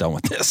like, man, I'm done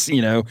with this,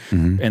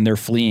 and they're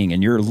fleeing.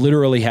 And you're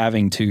literally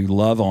having to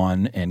love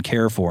on and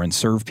care for and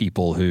serve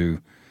people who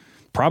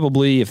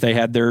probably, if they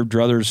had their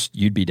druthers,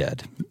 you'd be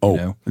dead.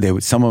 They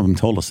would. Some of them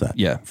told us that.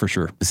 Yeah, for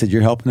sure. They said,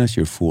 you're helping us,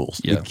 you're fools.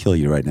 Yeah. We'd kill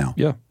you right now.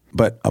 Yeah.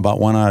 But about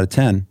 1 out of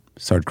 10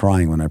 started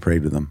crying when I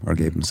prayed with them or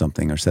gave them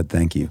something or said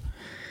thank you.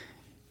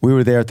 We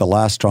were there at the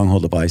last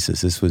stronghold of ISIS.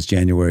 This was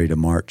January to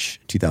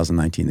March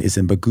 2019. It's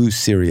in Baghdad,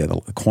 Syria,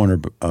 the corner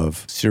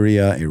of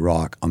Syria,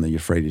 Iraq on the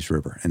Euphrates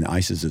River. And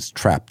ISIS is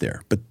trapped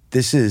there. But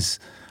this is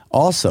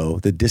also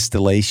the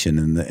distillation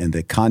and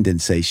the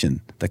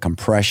condensation, the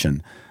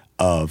compression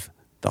of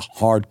the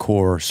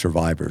hardcore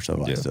survivors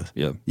of ISIS.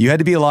 Yeah. You had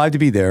to be alive to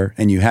be there,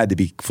 and you had to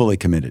be fully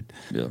committed.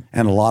 Yeah.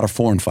 And a lot of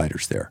foreign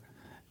fighters there.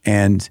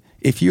 And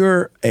if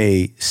you're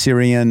a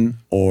Syrian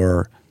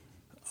or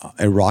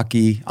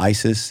Iraqi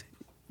ISIS,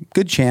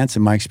 good chance,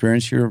 in my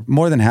experience, you're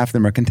more than half of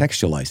them are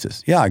contextual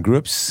ISIS. Yeah, I grew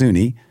up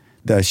Sunni.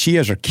 The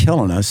Shias are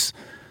killing us,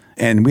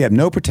 and we have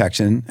no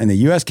protection, and the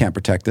U.S. can't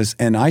protect us.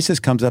 And ISIS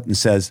comes up and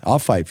says, I'll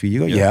fight for you. You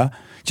go, yeah.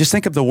 Just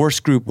think of the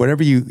worst group,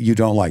 whatever you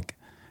don't like.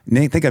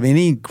 Think of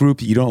any group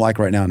that you don't like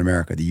right now in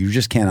America that you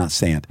just cannot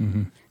stand.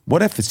 Mm-hmm.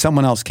 What if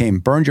someone else came,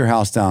 burned your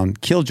house down,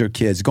 killed your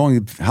kids,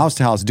 going house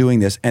to house doing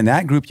this, and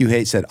that group you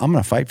hate said, I'm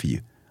going to fight for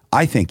you?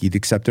 I think you'd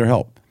accept their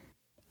help.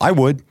 I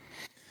would.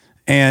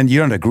 And you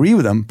don't agree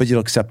with them, but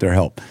you'll accept their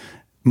help.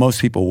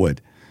 Most people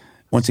would,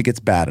 once it gets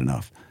bad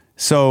enough.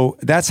 So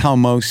that's how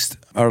most,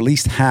 or at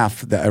least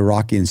half, the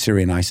Iraqi and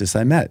Syrian ISIS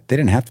I met. They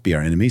didn't have to be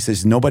our enemies.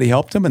 There's nobody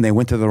helped them, and they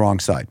went to the wrong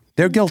side.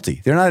 They're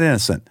guilty. They're not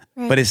innocent,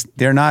 but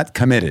they're not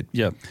committed.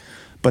 Yeah.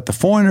 But the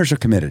foreigners are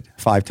committed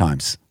 5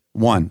 times.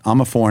 1,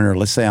 I'm a foreigner.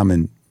 Let's say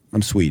I'm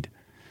Swede.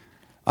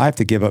 I have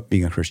to give up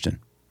being a Christian.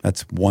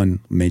 That's one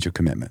major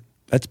commitment.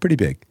 That's pretty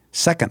big.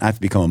 2nd, I have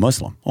to become a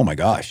Muslim. Oh my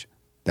gosh.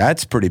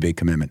 That's a pretty big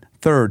commitment.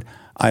 3rd,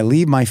 I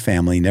leave my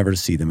family never to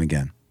see them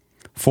again.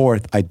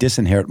 4th, I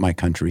disinherit my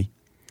country.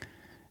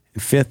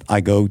 5th,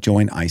 I go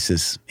join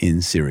ISIS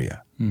in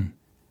Syria.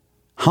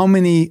 How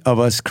many of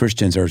us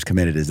Christians are as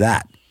committed as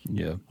that?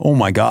 Yeah. Oh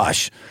my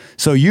gosh.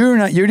 So you're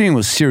dealing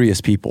with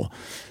serious people.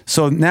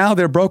 So now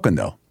they're broken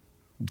though.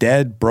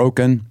 Dead,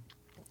 broken,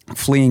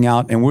 fleeing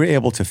out, and we're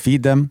able to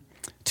feed them,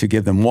 to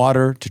give them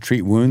water, to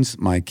treat wounds.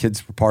 My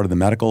kids were part of the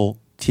medical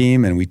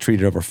team, and we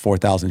treated over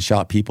 4,000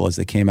 shot people as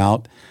they came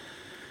out.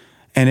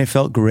 And it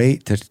felt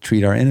great to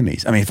treat our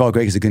enemies. I mean, it felt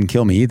great because it couldn't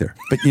kill me either.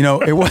 But,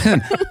 it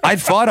wasn't.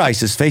 I'd fought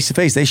ISIS face to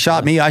face. They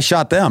shot me. I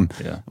shot them.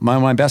 Yeah.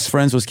 My best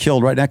friends was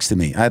killed right next to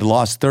me. I had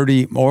lost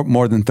 30 or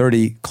more than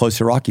 30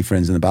 close Iraqi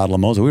friends in the Battle of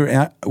Mosul.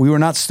 We were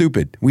not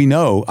stupid. We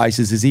know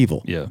ISIS is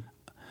evil. Yeah.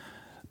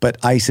 But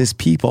ISIS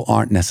people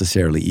aren't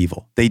necessarily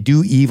evil. They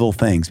do evil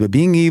things. But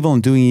being evil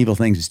and doing evil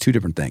things is two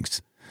different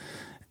things.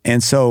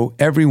 And so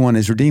everyone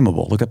is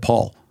redeemable. Look at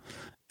Paul.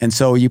 And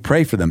so you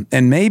pray for them.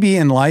 And maybe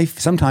in life,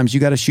 sometimes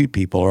you got to shoot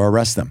people or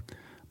arrest them.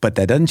 But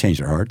that doesn't change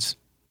their hearts.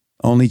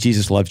 Only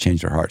Jesus' love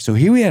changed their hearts. So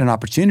here we had an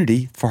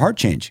opportunity for heart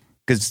change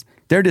because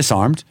they're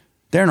disarmed.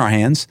 They're in our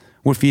hands.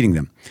 We're feeding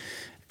them.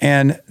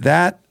 And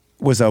that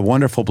was a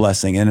wonderful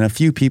blessing. And a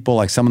few people,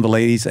 like some of the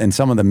ladies and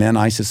some of the men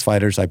ISIS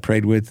fighters I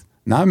prayed with,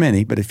 not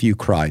many, but a few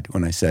cried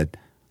when I said,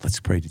 let's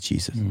pray to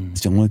Jesus.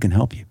 It's the only one who can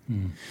help you.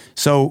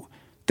 So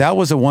that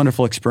was a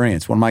wonderful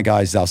experience. One of my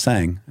guys, Zhao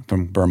Sang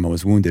from Burma,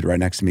 was wounded right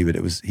next to me, but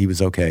he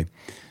was okay.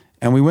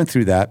 And we went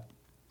through that,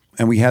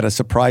 and we had a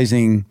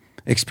surprising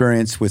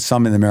experience with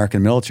some in the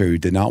American military who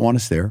did not want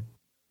us there,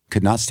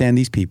 could not stand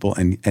these people,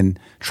 and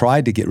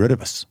tried to get rid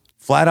of us.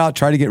 Flat out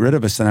tried to get rid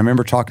of us. And I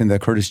remember talking to the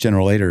Kurdish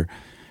general later,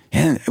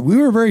 and we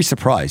were very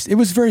surprised. It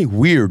was very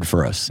weird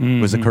for us,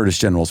 was the Kurdish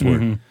general's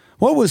word.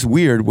 What was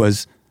weird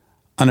was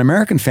an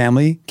American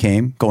family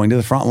came going to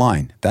the front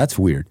line. That's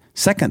weird.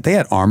 Second, they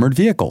had armored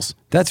vehicles.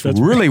 That's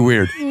really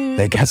weird.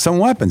 They got some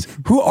weapons.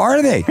 Who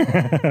are they?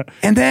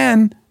 And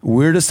then,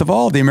 weirdest of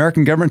all, the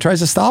American government tries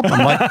to stop them.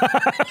 Like,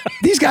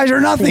 these guys are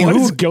nothing. What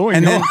is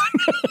going on?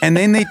 And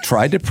then they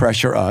tried to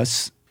pressure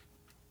us,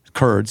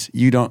 Kurds,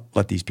 you don't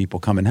let these people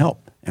come and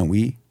help. And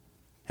we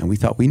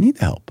thought we need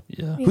the help.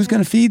 Yeah. Who's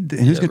going to feed?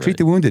 Who's going to treat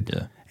the wounded?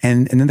 Yeah.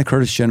 And then the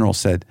Kurdish general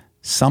said,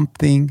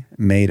 something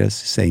made us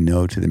say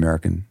no to the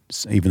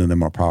Americans, even though they're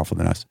more powerful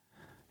than us.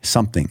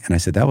 Something. And I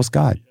said, that was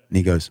God. And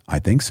he goes, I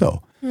think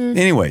so.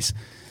 Anyways,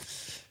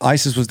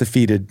 ISIS was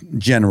defeated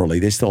generally.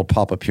 They still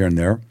pop up here and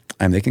there,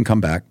 and they can come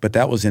back. But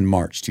that was in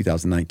March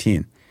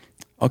 2019.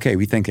 Okay,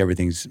 we think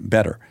everything's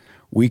better.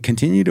 We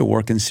continue to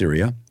work in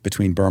Syria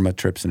between Burma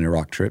trips and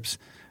Iraq trips,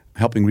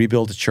 helping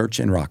rebuild a church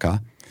in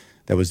Raqqa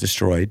that was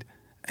destroyed,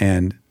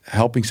 and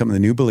helping some of the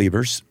new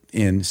believers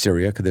in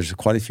Syria, because there's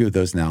quite a few of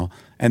those now,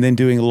 and then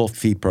doing little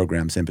feed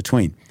programs in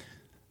between.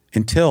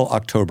 Until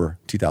October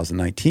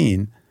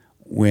 2019,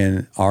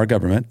 when our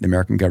government, the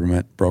American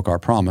government, broke our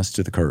promise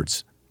to the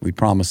Kurds. We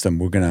promised them,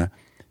 we're going to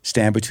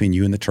stand between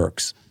you and the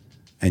Turks.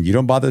 And you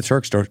don't bother the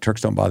Turks,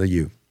 Turks don't bother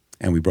you.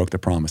 And we broke the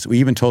promise. We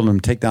even told them,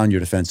 take down your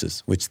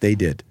defenses, which they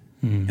did.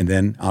 And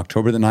then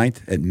October the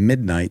 9th, at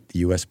midnight, the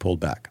U.S. pulled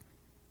back.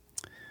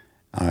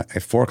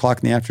 At 4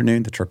 o'clock in the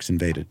afternoon, the Turks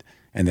invaded.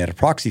 And they had a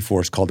proxy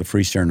force called the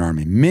Free Syrian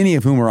Army, many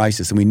of whom were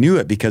ISIS. And we knew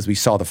it because we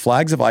saw the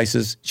flags of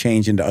ISIS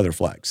change into other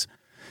flags.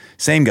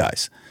 Same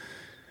guys.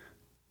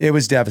 It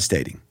was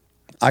devastating.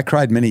 I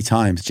cried many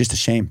times, just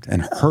ashamed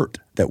and hurt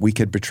that we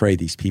could betray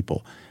these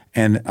people.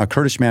 And a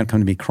Kurdish man come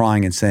to me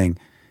crying and saying,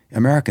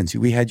 Americans,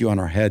 we had you on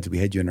our heads, we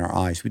had you in our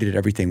eyes, we did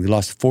everything. We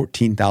lost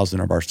 14,000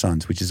 of our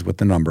sons, which is what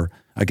the number,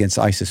 against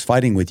ISIS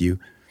fighting with you.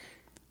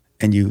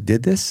 And you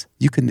did this?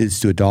 You couldn't do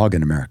this to a dog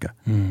in America.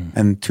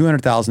 And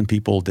 200,000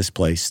 people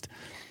displaced.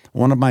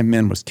 One of my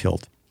men was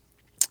killed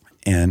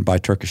and by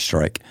Turkish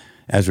strike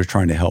as we're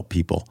trying to help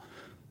people.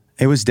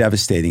 It was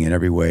devastating in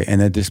every way. And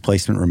the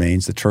displacement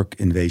remains. The Turk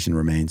invasion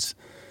remains.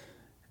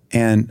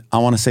 And I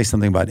want to say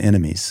something about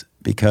enemies,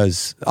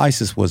 because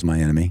ISIS was my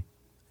enemy,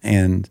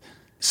 and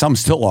some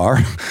still are.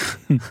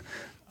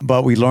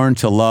 But we learned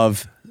to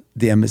love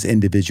them as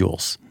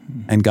individuals,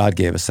 and God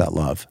gave us that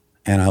love.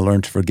 And I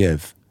learned to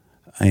forgive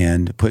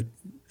and put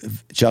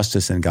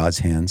justice in God's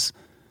hands.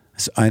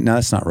 Now,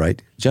 that's not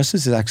right.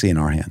 Justice is actually in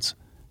our hands.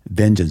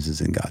 Vengeance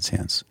is in God's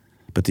hands.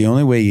 But the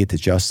only way you get to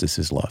justice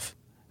is love.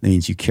 That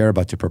means you care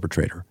about the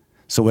perpetrator.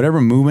 So whatever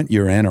movement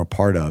you're in or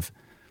part of,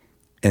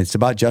 and it's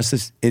about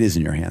justice, it is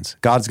in your hands.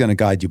 God's going to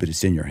guide you, but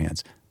it's in your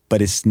hands.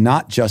 But it's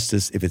not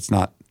justice if it's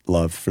not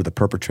love for the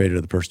perpetrator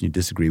or the person you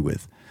disagree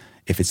with.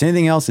 If it's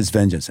anything else, it's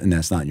vengeance, and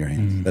that's not in your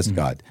hands. That's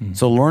God.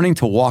 So learning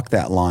to walk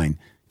that line,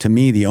 to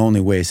me, the only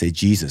way is say,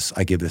 Jesus,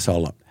 I give this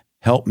all up.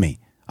 Help me.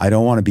 I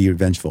don't want to be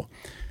revengeful.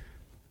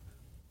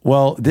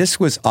 Well, this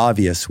was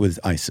obvious with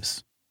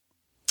ISIS.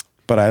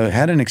 But I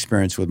had an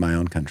experience with my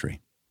own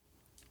country.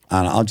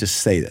 And I'll just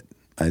say that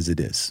as it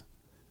is.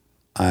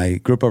 I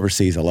grew up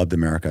overseas. I loved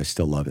America. I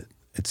still love it.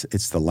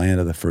 It's the land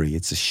of the free.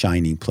 It's a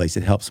shining place.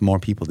 It helps more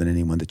people than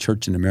anyone. The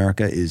church in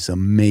America is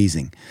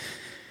amazing.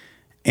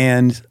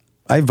 And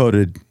I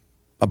voted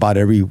about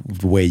every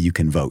way you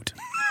can vote.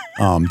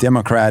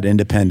 Democrat,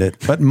 independent,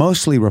 but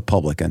mostly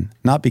Republican.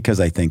 Not because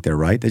I think they're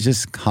right. It's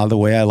just how the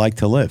way I like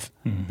to live.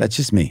 That's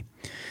just me.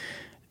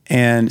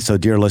 And so,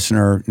 dear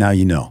listener, now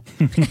you know.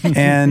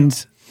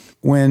 And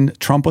when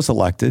Trump was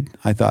elected,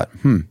 I thought,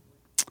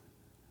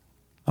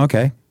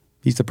 okay,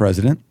 he's the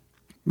president.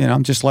 You know,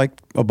 I'm just like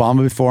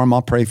Obama before him.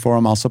 I'll pray for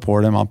him. I'll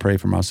support him. I'll pray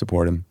for him. I'll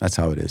support him. That's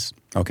how it is.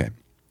 Okay.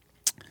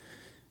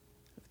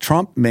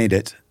 Trump made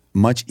it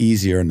much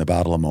easier in the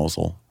Battle of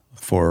Mosul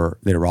for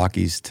the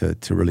Iraqis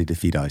to really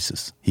defeat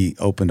ISIS. He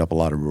opened up a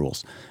lot of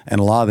rules. And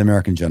a lot of the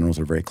American generals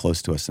are very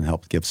close to us and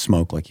helped give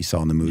smoke, like you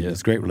saw in the movie.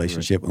 It's a great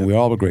relationship, and we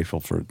all were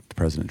grateful for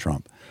President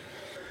Trump.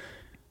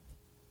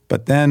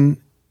 But then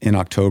in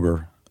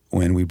October,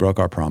 when we broke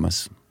our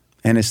promise,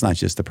 and it's not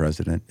just the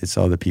president, it's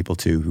other people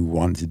too who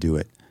wanted to do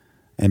it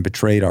and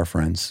betrayed our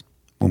friends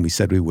when we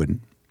said we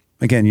wouldn't.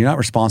 Again, you're not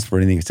responsible for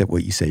anything except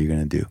what you say you're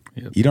going to do.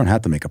 Yep. You don't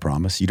have to make a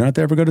promise. You don't have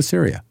to ever go to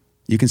Syria.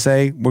 You can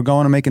say, we're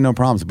going and making no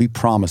promise. We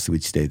promised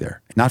we'd stay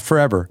there. Not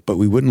forever, but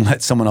we wouldn't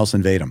let someone else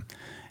invade them.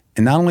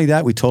 And not only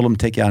that, we told them to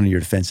take you out on your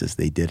defenses.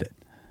 They did it.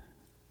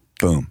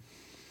 Boom.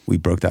 We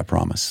broke that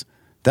promise.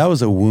 That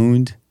was a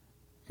wound,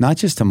 not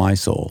just to my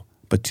soul,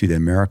 but to the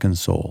American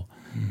soul.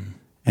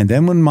 And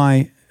then when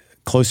my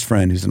close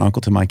friend, who's an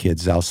uncle to my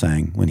kids, Zhao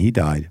Sang, when he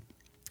died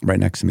right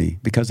next to me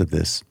because of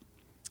this,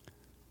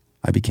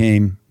 I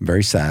became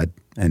very sad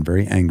and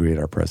very angry at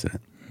our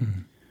president.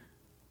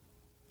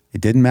 It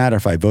didn't matter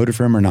if I voted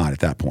for him or not at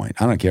that point.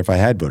 I don't care if I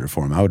had voted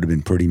for him. I would have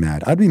been pretty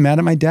mad. I'd be mad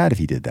at my dad if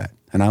he did that.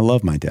 And I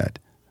love my dad.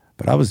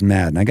 But I was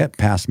mad, and I got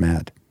past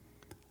mad.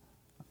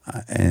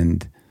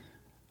 And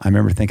I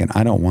remember thinking,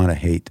 I don't want to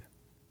hate,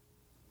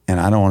 and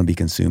I don't want to be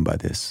consumed by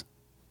this.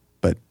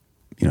 But,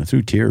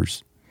 through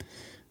tears.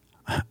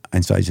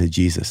 And so I said,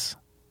 Jesus,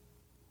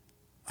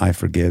 I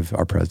forgive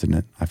our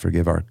president. I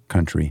forgive our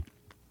country.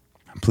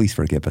 Please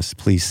forgive us.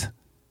 Please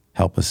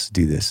help us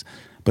do this.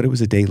 But it was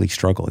a daily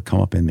struggle. It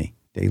come up in me,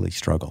 daily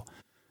struggle.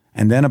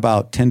 And then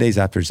about 10 days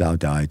after Zhao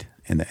died,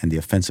 and the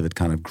offensive had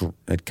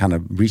kind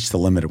of reached the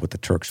limit of what the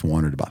Turks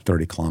wanted, about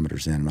 30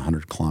 kilometers in,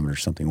 100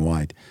 kilometers something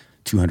wide,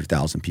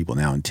 200,000 people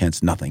now in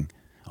tents, nothing.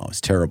 Oh, it's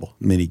terrible.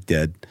 Many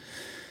dead.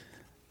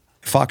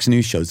 Fox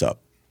News shows up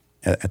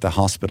at the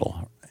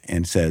hospital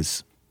and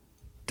says,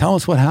 tell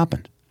us what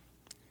happened.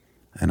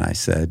 And I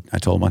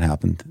told them what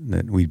happened,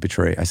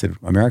 that I said,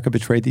 America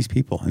betrayed these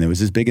people. And there was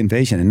this big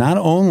invasion. And not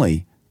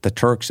only the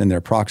Turks and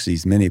their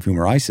proxies, many of whom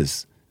are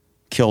ISIS,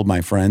 killed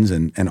my friends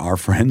and our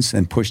friends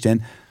and pushed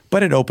in,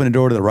 but it opened a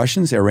door to the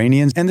Russians, the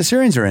Iranians, and the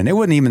Syrians are in. It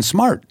wasn't even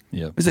smart.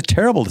 Yep. It was a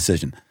terrible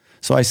decision.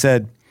 So I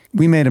said,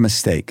 we made a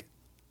mistake,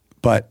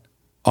 but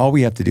all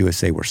we have to do is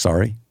say we're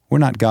sorry. We're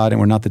not God and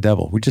we're not the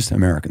devil. We're just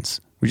Americans.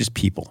 We're just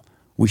people.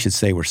 We should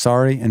say we're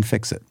sorry and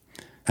fix it.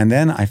 And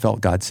then I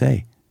felt God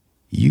say,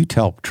 you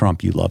tell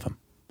Trump you love him.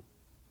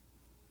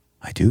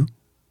 I do?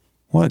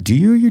 What, do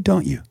you or you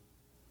don't you?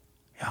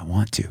 Yeah, I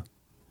want to.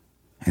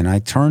 And I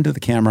turned to the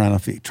camera, I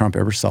don't know if Trump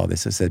ever saw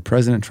this. I said,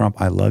 President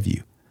Trump, I love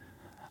you.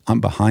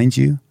 I'm behind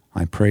you.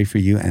 I pray for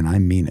you, and I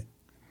mean it.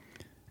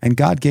 And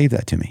God gave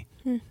that to me.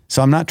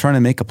 So I'm not trying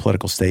to make a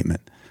political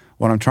statement.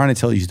 What I'm trying to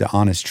tell you is the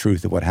honest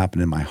truth of what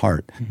happened in my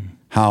heart,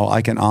 how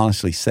I can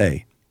honestly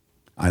say,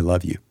 I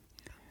love you.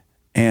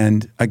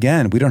 And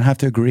again, we don't have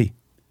to agree,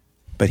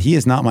 but he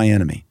is not my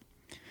enemy.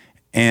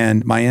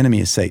 And my enemy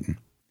is Satan.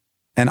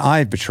 And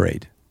I've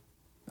betrayed.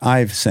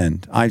 I've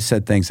sinned. I've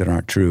said things that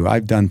aren't true.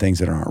 I've done things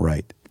that aren't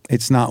right.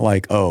 It's not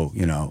like,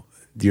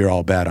 you're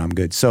all bad, I'm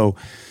good. So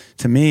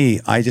to me,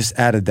 I just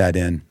added that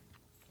in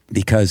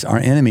because our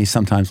enemies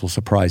sometimes will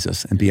surprise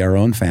us and be our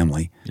own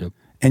family. Yep.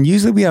 And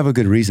usually we have a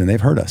good reason.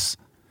 They've hurt us.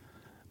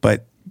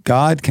 But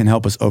God can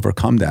help us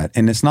overcome that.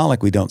 And it's not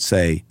like we don't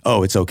say,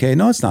 oh, it's okay.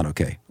 No, it's not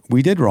okay.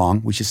 We did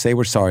wrong. We should say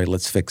we're sorry.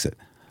 Let's fix it.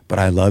 But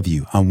I love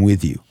you. I'm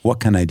with you. What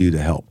can I do to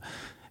help?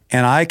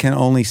 And I can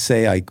only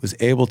say I was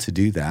able to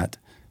do that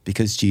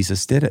because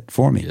Jesus did it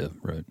for me. Yeah,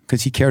 right.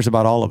 Because he cares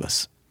about all of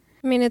us.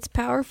 I mean, it's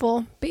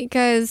powerful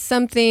because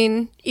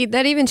something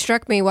that even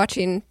struck me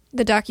watching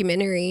the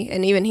documentary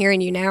and even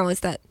hearing you now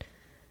is that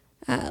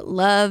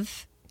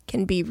love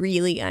can be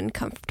really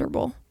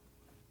uncomfortable.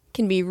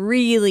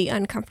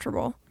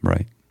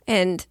 Right.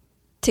 And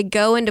to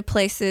go into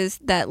places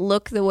that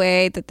look the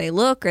way that they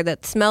look or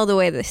that smell the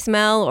way they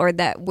smell or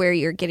that where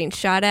you're getting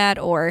shot at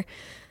or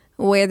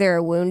where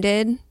they're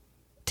wounded,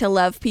 to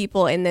love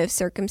people in those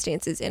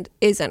circumstances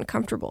is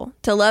uncomfortable.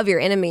 To love your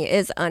enemy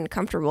is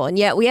uncomfortable. And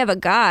yet we have a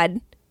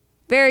God,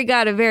 very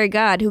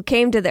God, who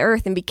came to the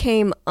earth and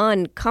became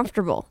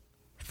uncomfortable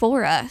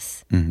for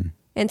us. Mm-hmm.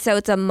 And so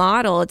it's a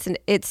model.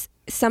 It's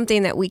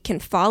something that we can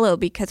follow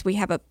because we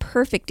have a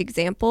perfect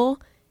example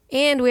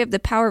and we have the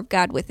power of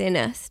God within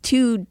us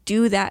to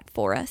do that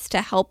for us,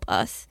 to help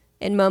us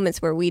in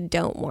moments where we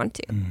don't want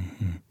to.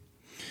 Mm-hmm.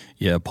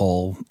 Yeah,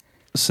 Paul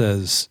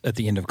says at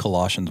the end of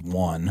Colossians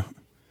 1,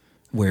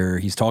 where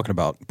he's talking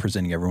about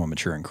presenting everyone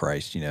mature in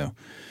Christ, and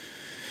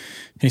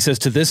he says,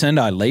 to this end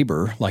I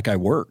labor, like I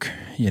work,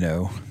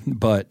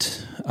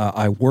 but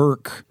I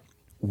work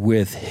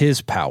with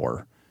his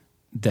power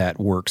that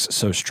works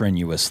so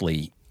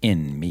strenuously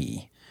in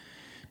me.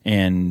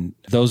 And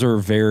those are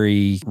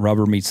very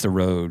rubber meets the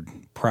road,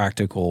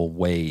 practical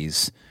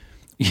ways.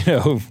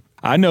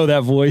 I know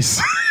that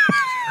voice,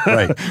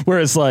 right?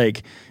 Where it's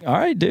like, all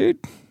right, dude.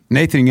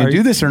 Nathan, you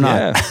do this or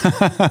not?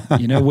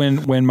 Yeah.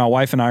 When my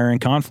wife and I are in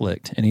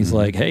conflict and he's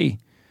like, hey,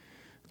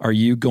 are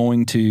you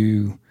going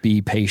to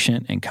be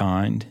patient and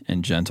kind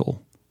and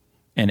gentle?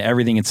 And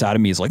everything inside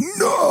of me is like,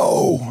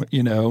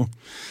 no,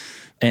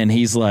 and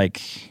he's like,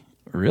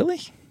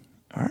 really?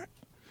 All right.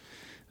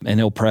 and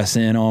he'll press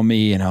in on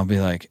me, and I'll be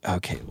like,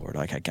 okay, Lord,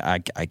 like I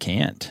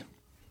can't.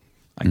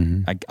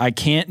 I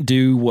can't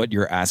do what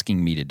you're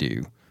asking me to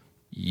do.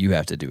 You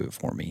have to do it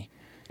for me.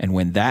 And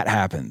when that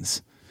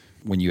happens,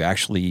 when you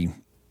actually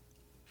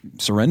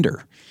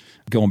surrender,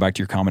 going back to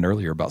your comment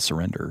earlier about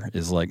surrender,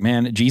 is like,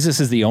 man, Jesus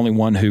is the only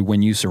one who,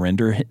 when you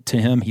surrender to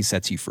him, he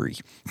sets you free.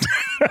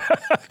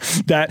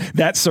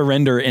 that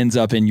surrender ends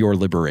up in your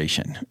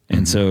liberation.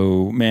 And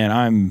so, man,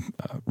 I'm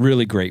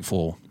really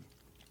grateful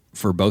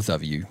for both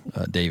of you,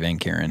 Dave and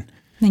Karen.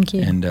 Thank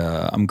you. And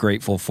I'm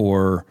grateful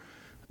for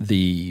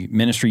the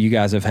ministry you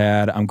guys have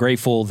had. I'm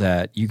grateful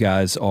that you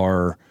guys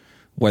are,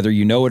 whether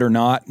you know it or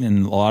not,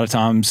 and a lot of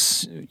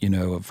times, you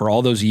know, for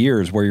all those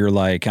years where you're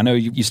like, I know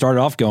you started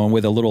off going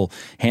with a little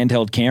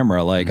handheld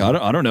camera, like,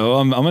 I don't know,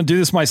 I'm going to do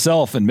this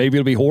myself and maybe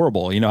it'll be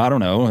horrible, you know, I don't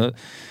know.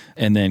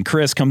 And then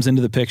Chris comes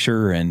into the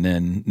picture, and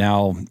then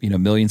now, you know,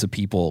 millions of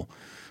people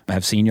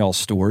have seen y'all's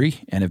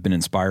story and have been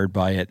inspired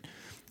by it.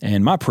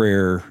 And my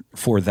prayer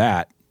for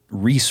that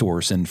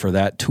resource and for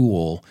that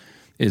tool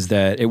is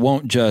that it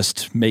won't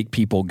just make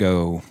people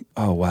go,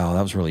 oh, wow,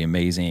 that was really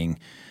amazing,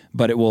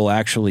 but it will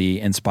actually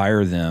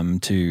inspire them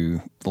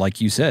to,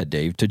 like you said,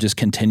 Dave, to just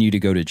continue to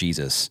go to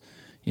Jesus.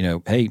 You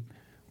know, hey,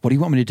 what do you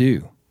want me to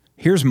do?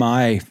 Here's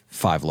my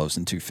 5 loaves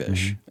and 2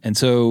 fish. And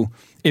so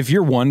if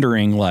you're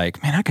wondering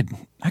like, man, I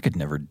could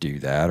never do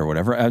that or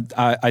whatever,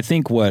 I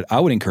think what I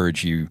would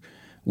encourage you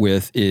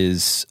with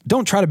is,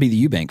 don't try to be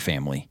the Eubank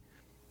family.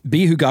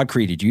 Be who God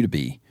created you to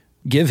be.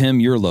 Give him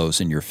your loaves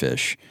and your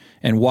fish,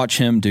 and watch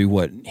him do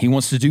what he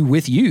wants to do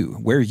with you,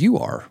 where you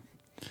are.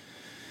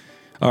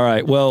 All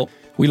right. Well,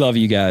 we love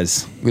you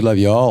guys. We love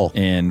you all.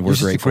 And we're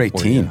grateful. It's a great for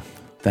team. you.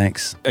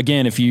 Thanks.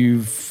 Again, if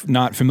you're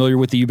not familiar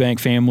with the Eubank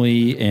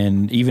family,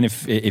 and even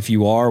if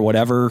you are,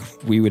 whatever,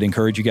 we would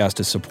encourage you guys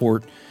to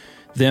support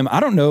them.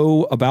 I don't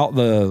know about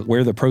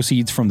where the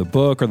proceeds from the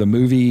book or the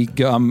movie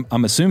go.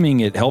 I'm assuming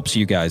it helps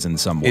you guys in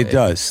some way. It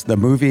does. The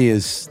movie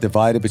is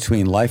divided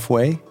between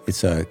Lifeway,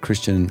 it's a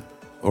Christian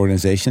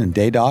organization, and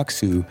Daydocs,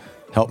 who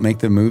helped make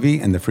the movie,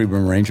 and the Free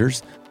Burma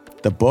Rangers.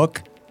 The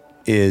book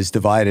is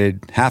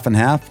divided half and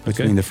half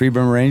between the Free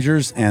Burma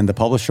Rangers and the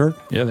publisher.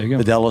 Yeah, there you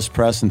go. Fidelis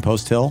Press and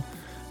Post Hill.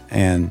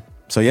 And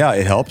so, yeah,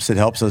 it helps. It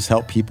helps us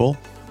help people.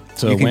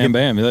 So wham,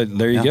 bam,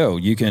 there you go.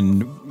 You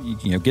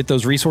can get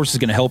those resources.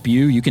 Going to help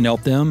you. You can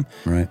help them.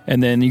 Right.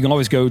 And then you can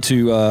always go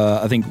to,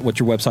 I think, what's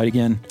your website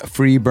again?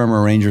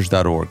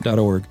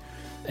 FreeBurmaRangers.org.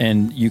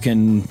 And you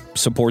can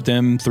support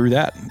them through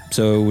that.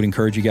 So I would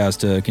encourage you guys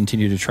to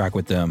continue to track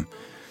with them.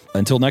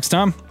 Until next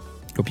time,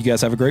 hope you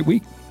guys have a great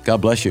week. God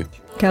bless you.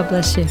 God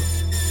bless you.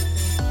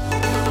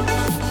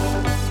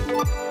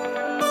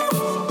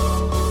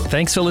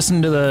 Thanks for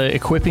listening to the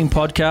Equipping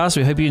Podcast.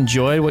 We hope you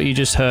enjoyed what you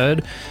just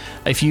heard.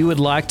 If you would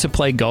like to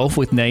play golf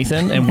with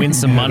Nathan and win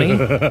some money,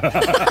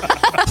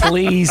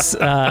 please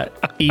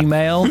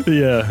email.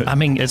 Yeah. I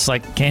mean, it's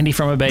like candy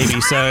from a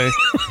baby. So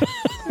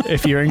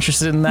if you're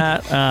interested in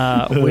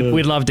that,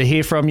 we'd love to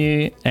hear from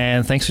you.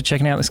 And thanks for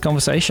checking out this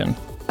conversation.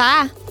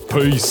 Bye.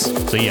 Peace.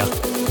 See ya.